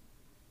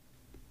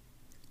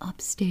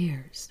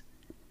 Upstairs,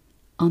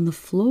 on the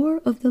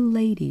floor of the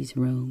ladies'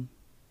 room,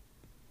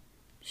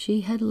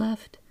 she had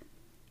left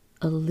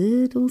a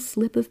little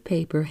slip of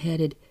paper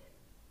headed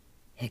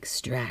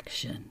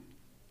 "Extraction."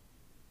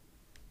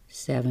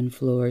 7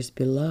 floors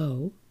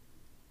below,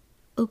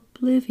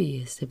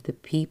 oblivious of the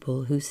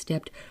people who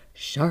stepped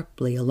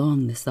sharply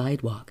along the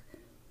sidewalk,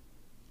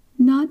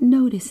 not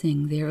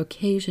noticing their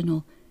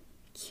occasional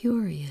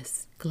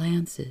curious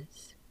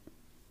glances,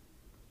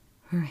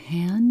 her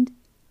hand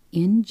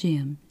in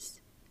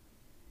Jim's,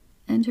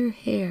 and her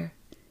hair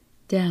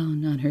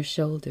down on her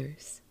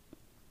shoulders.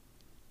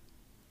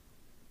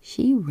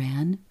 She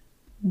ran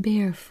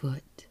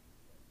barefoot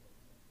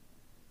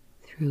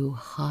through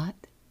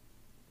hot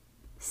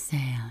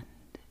sand.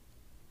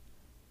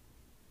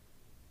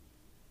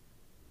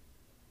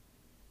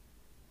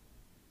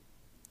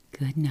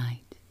 Good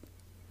night.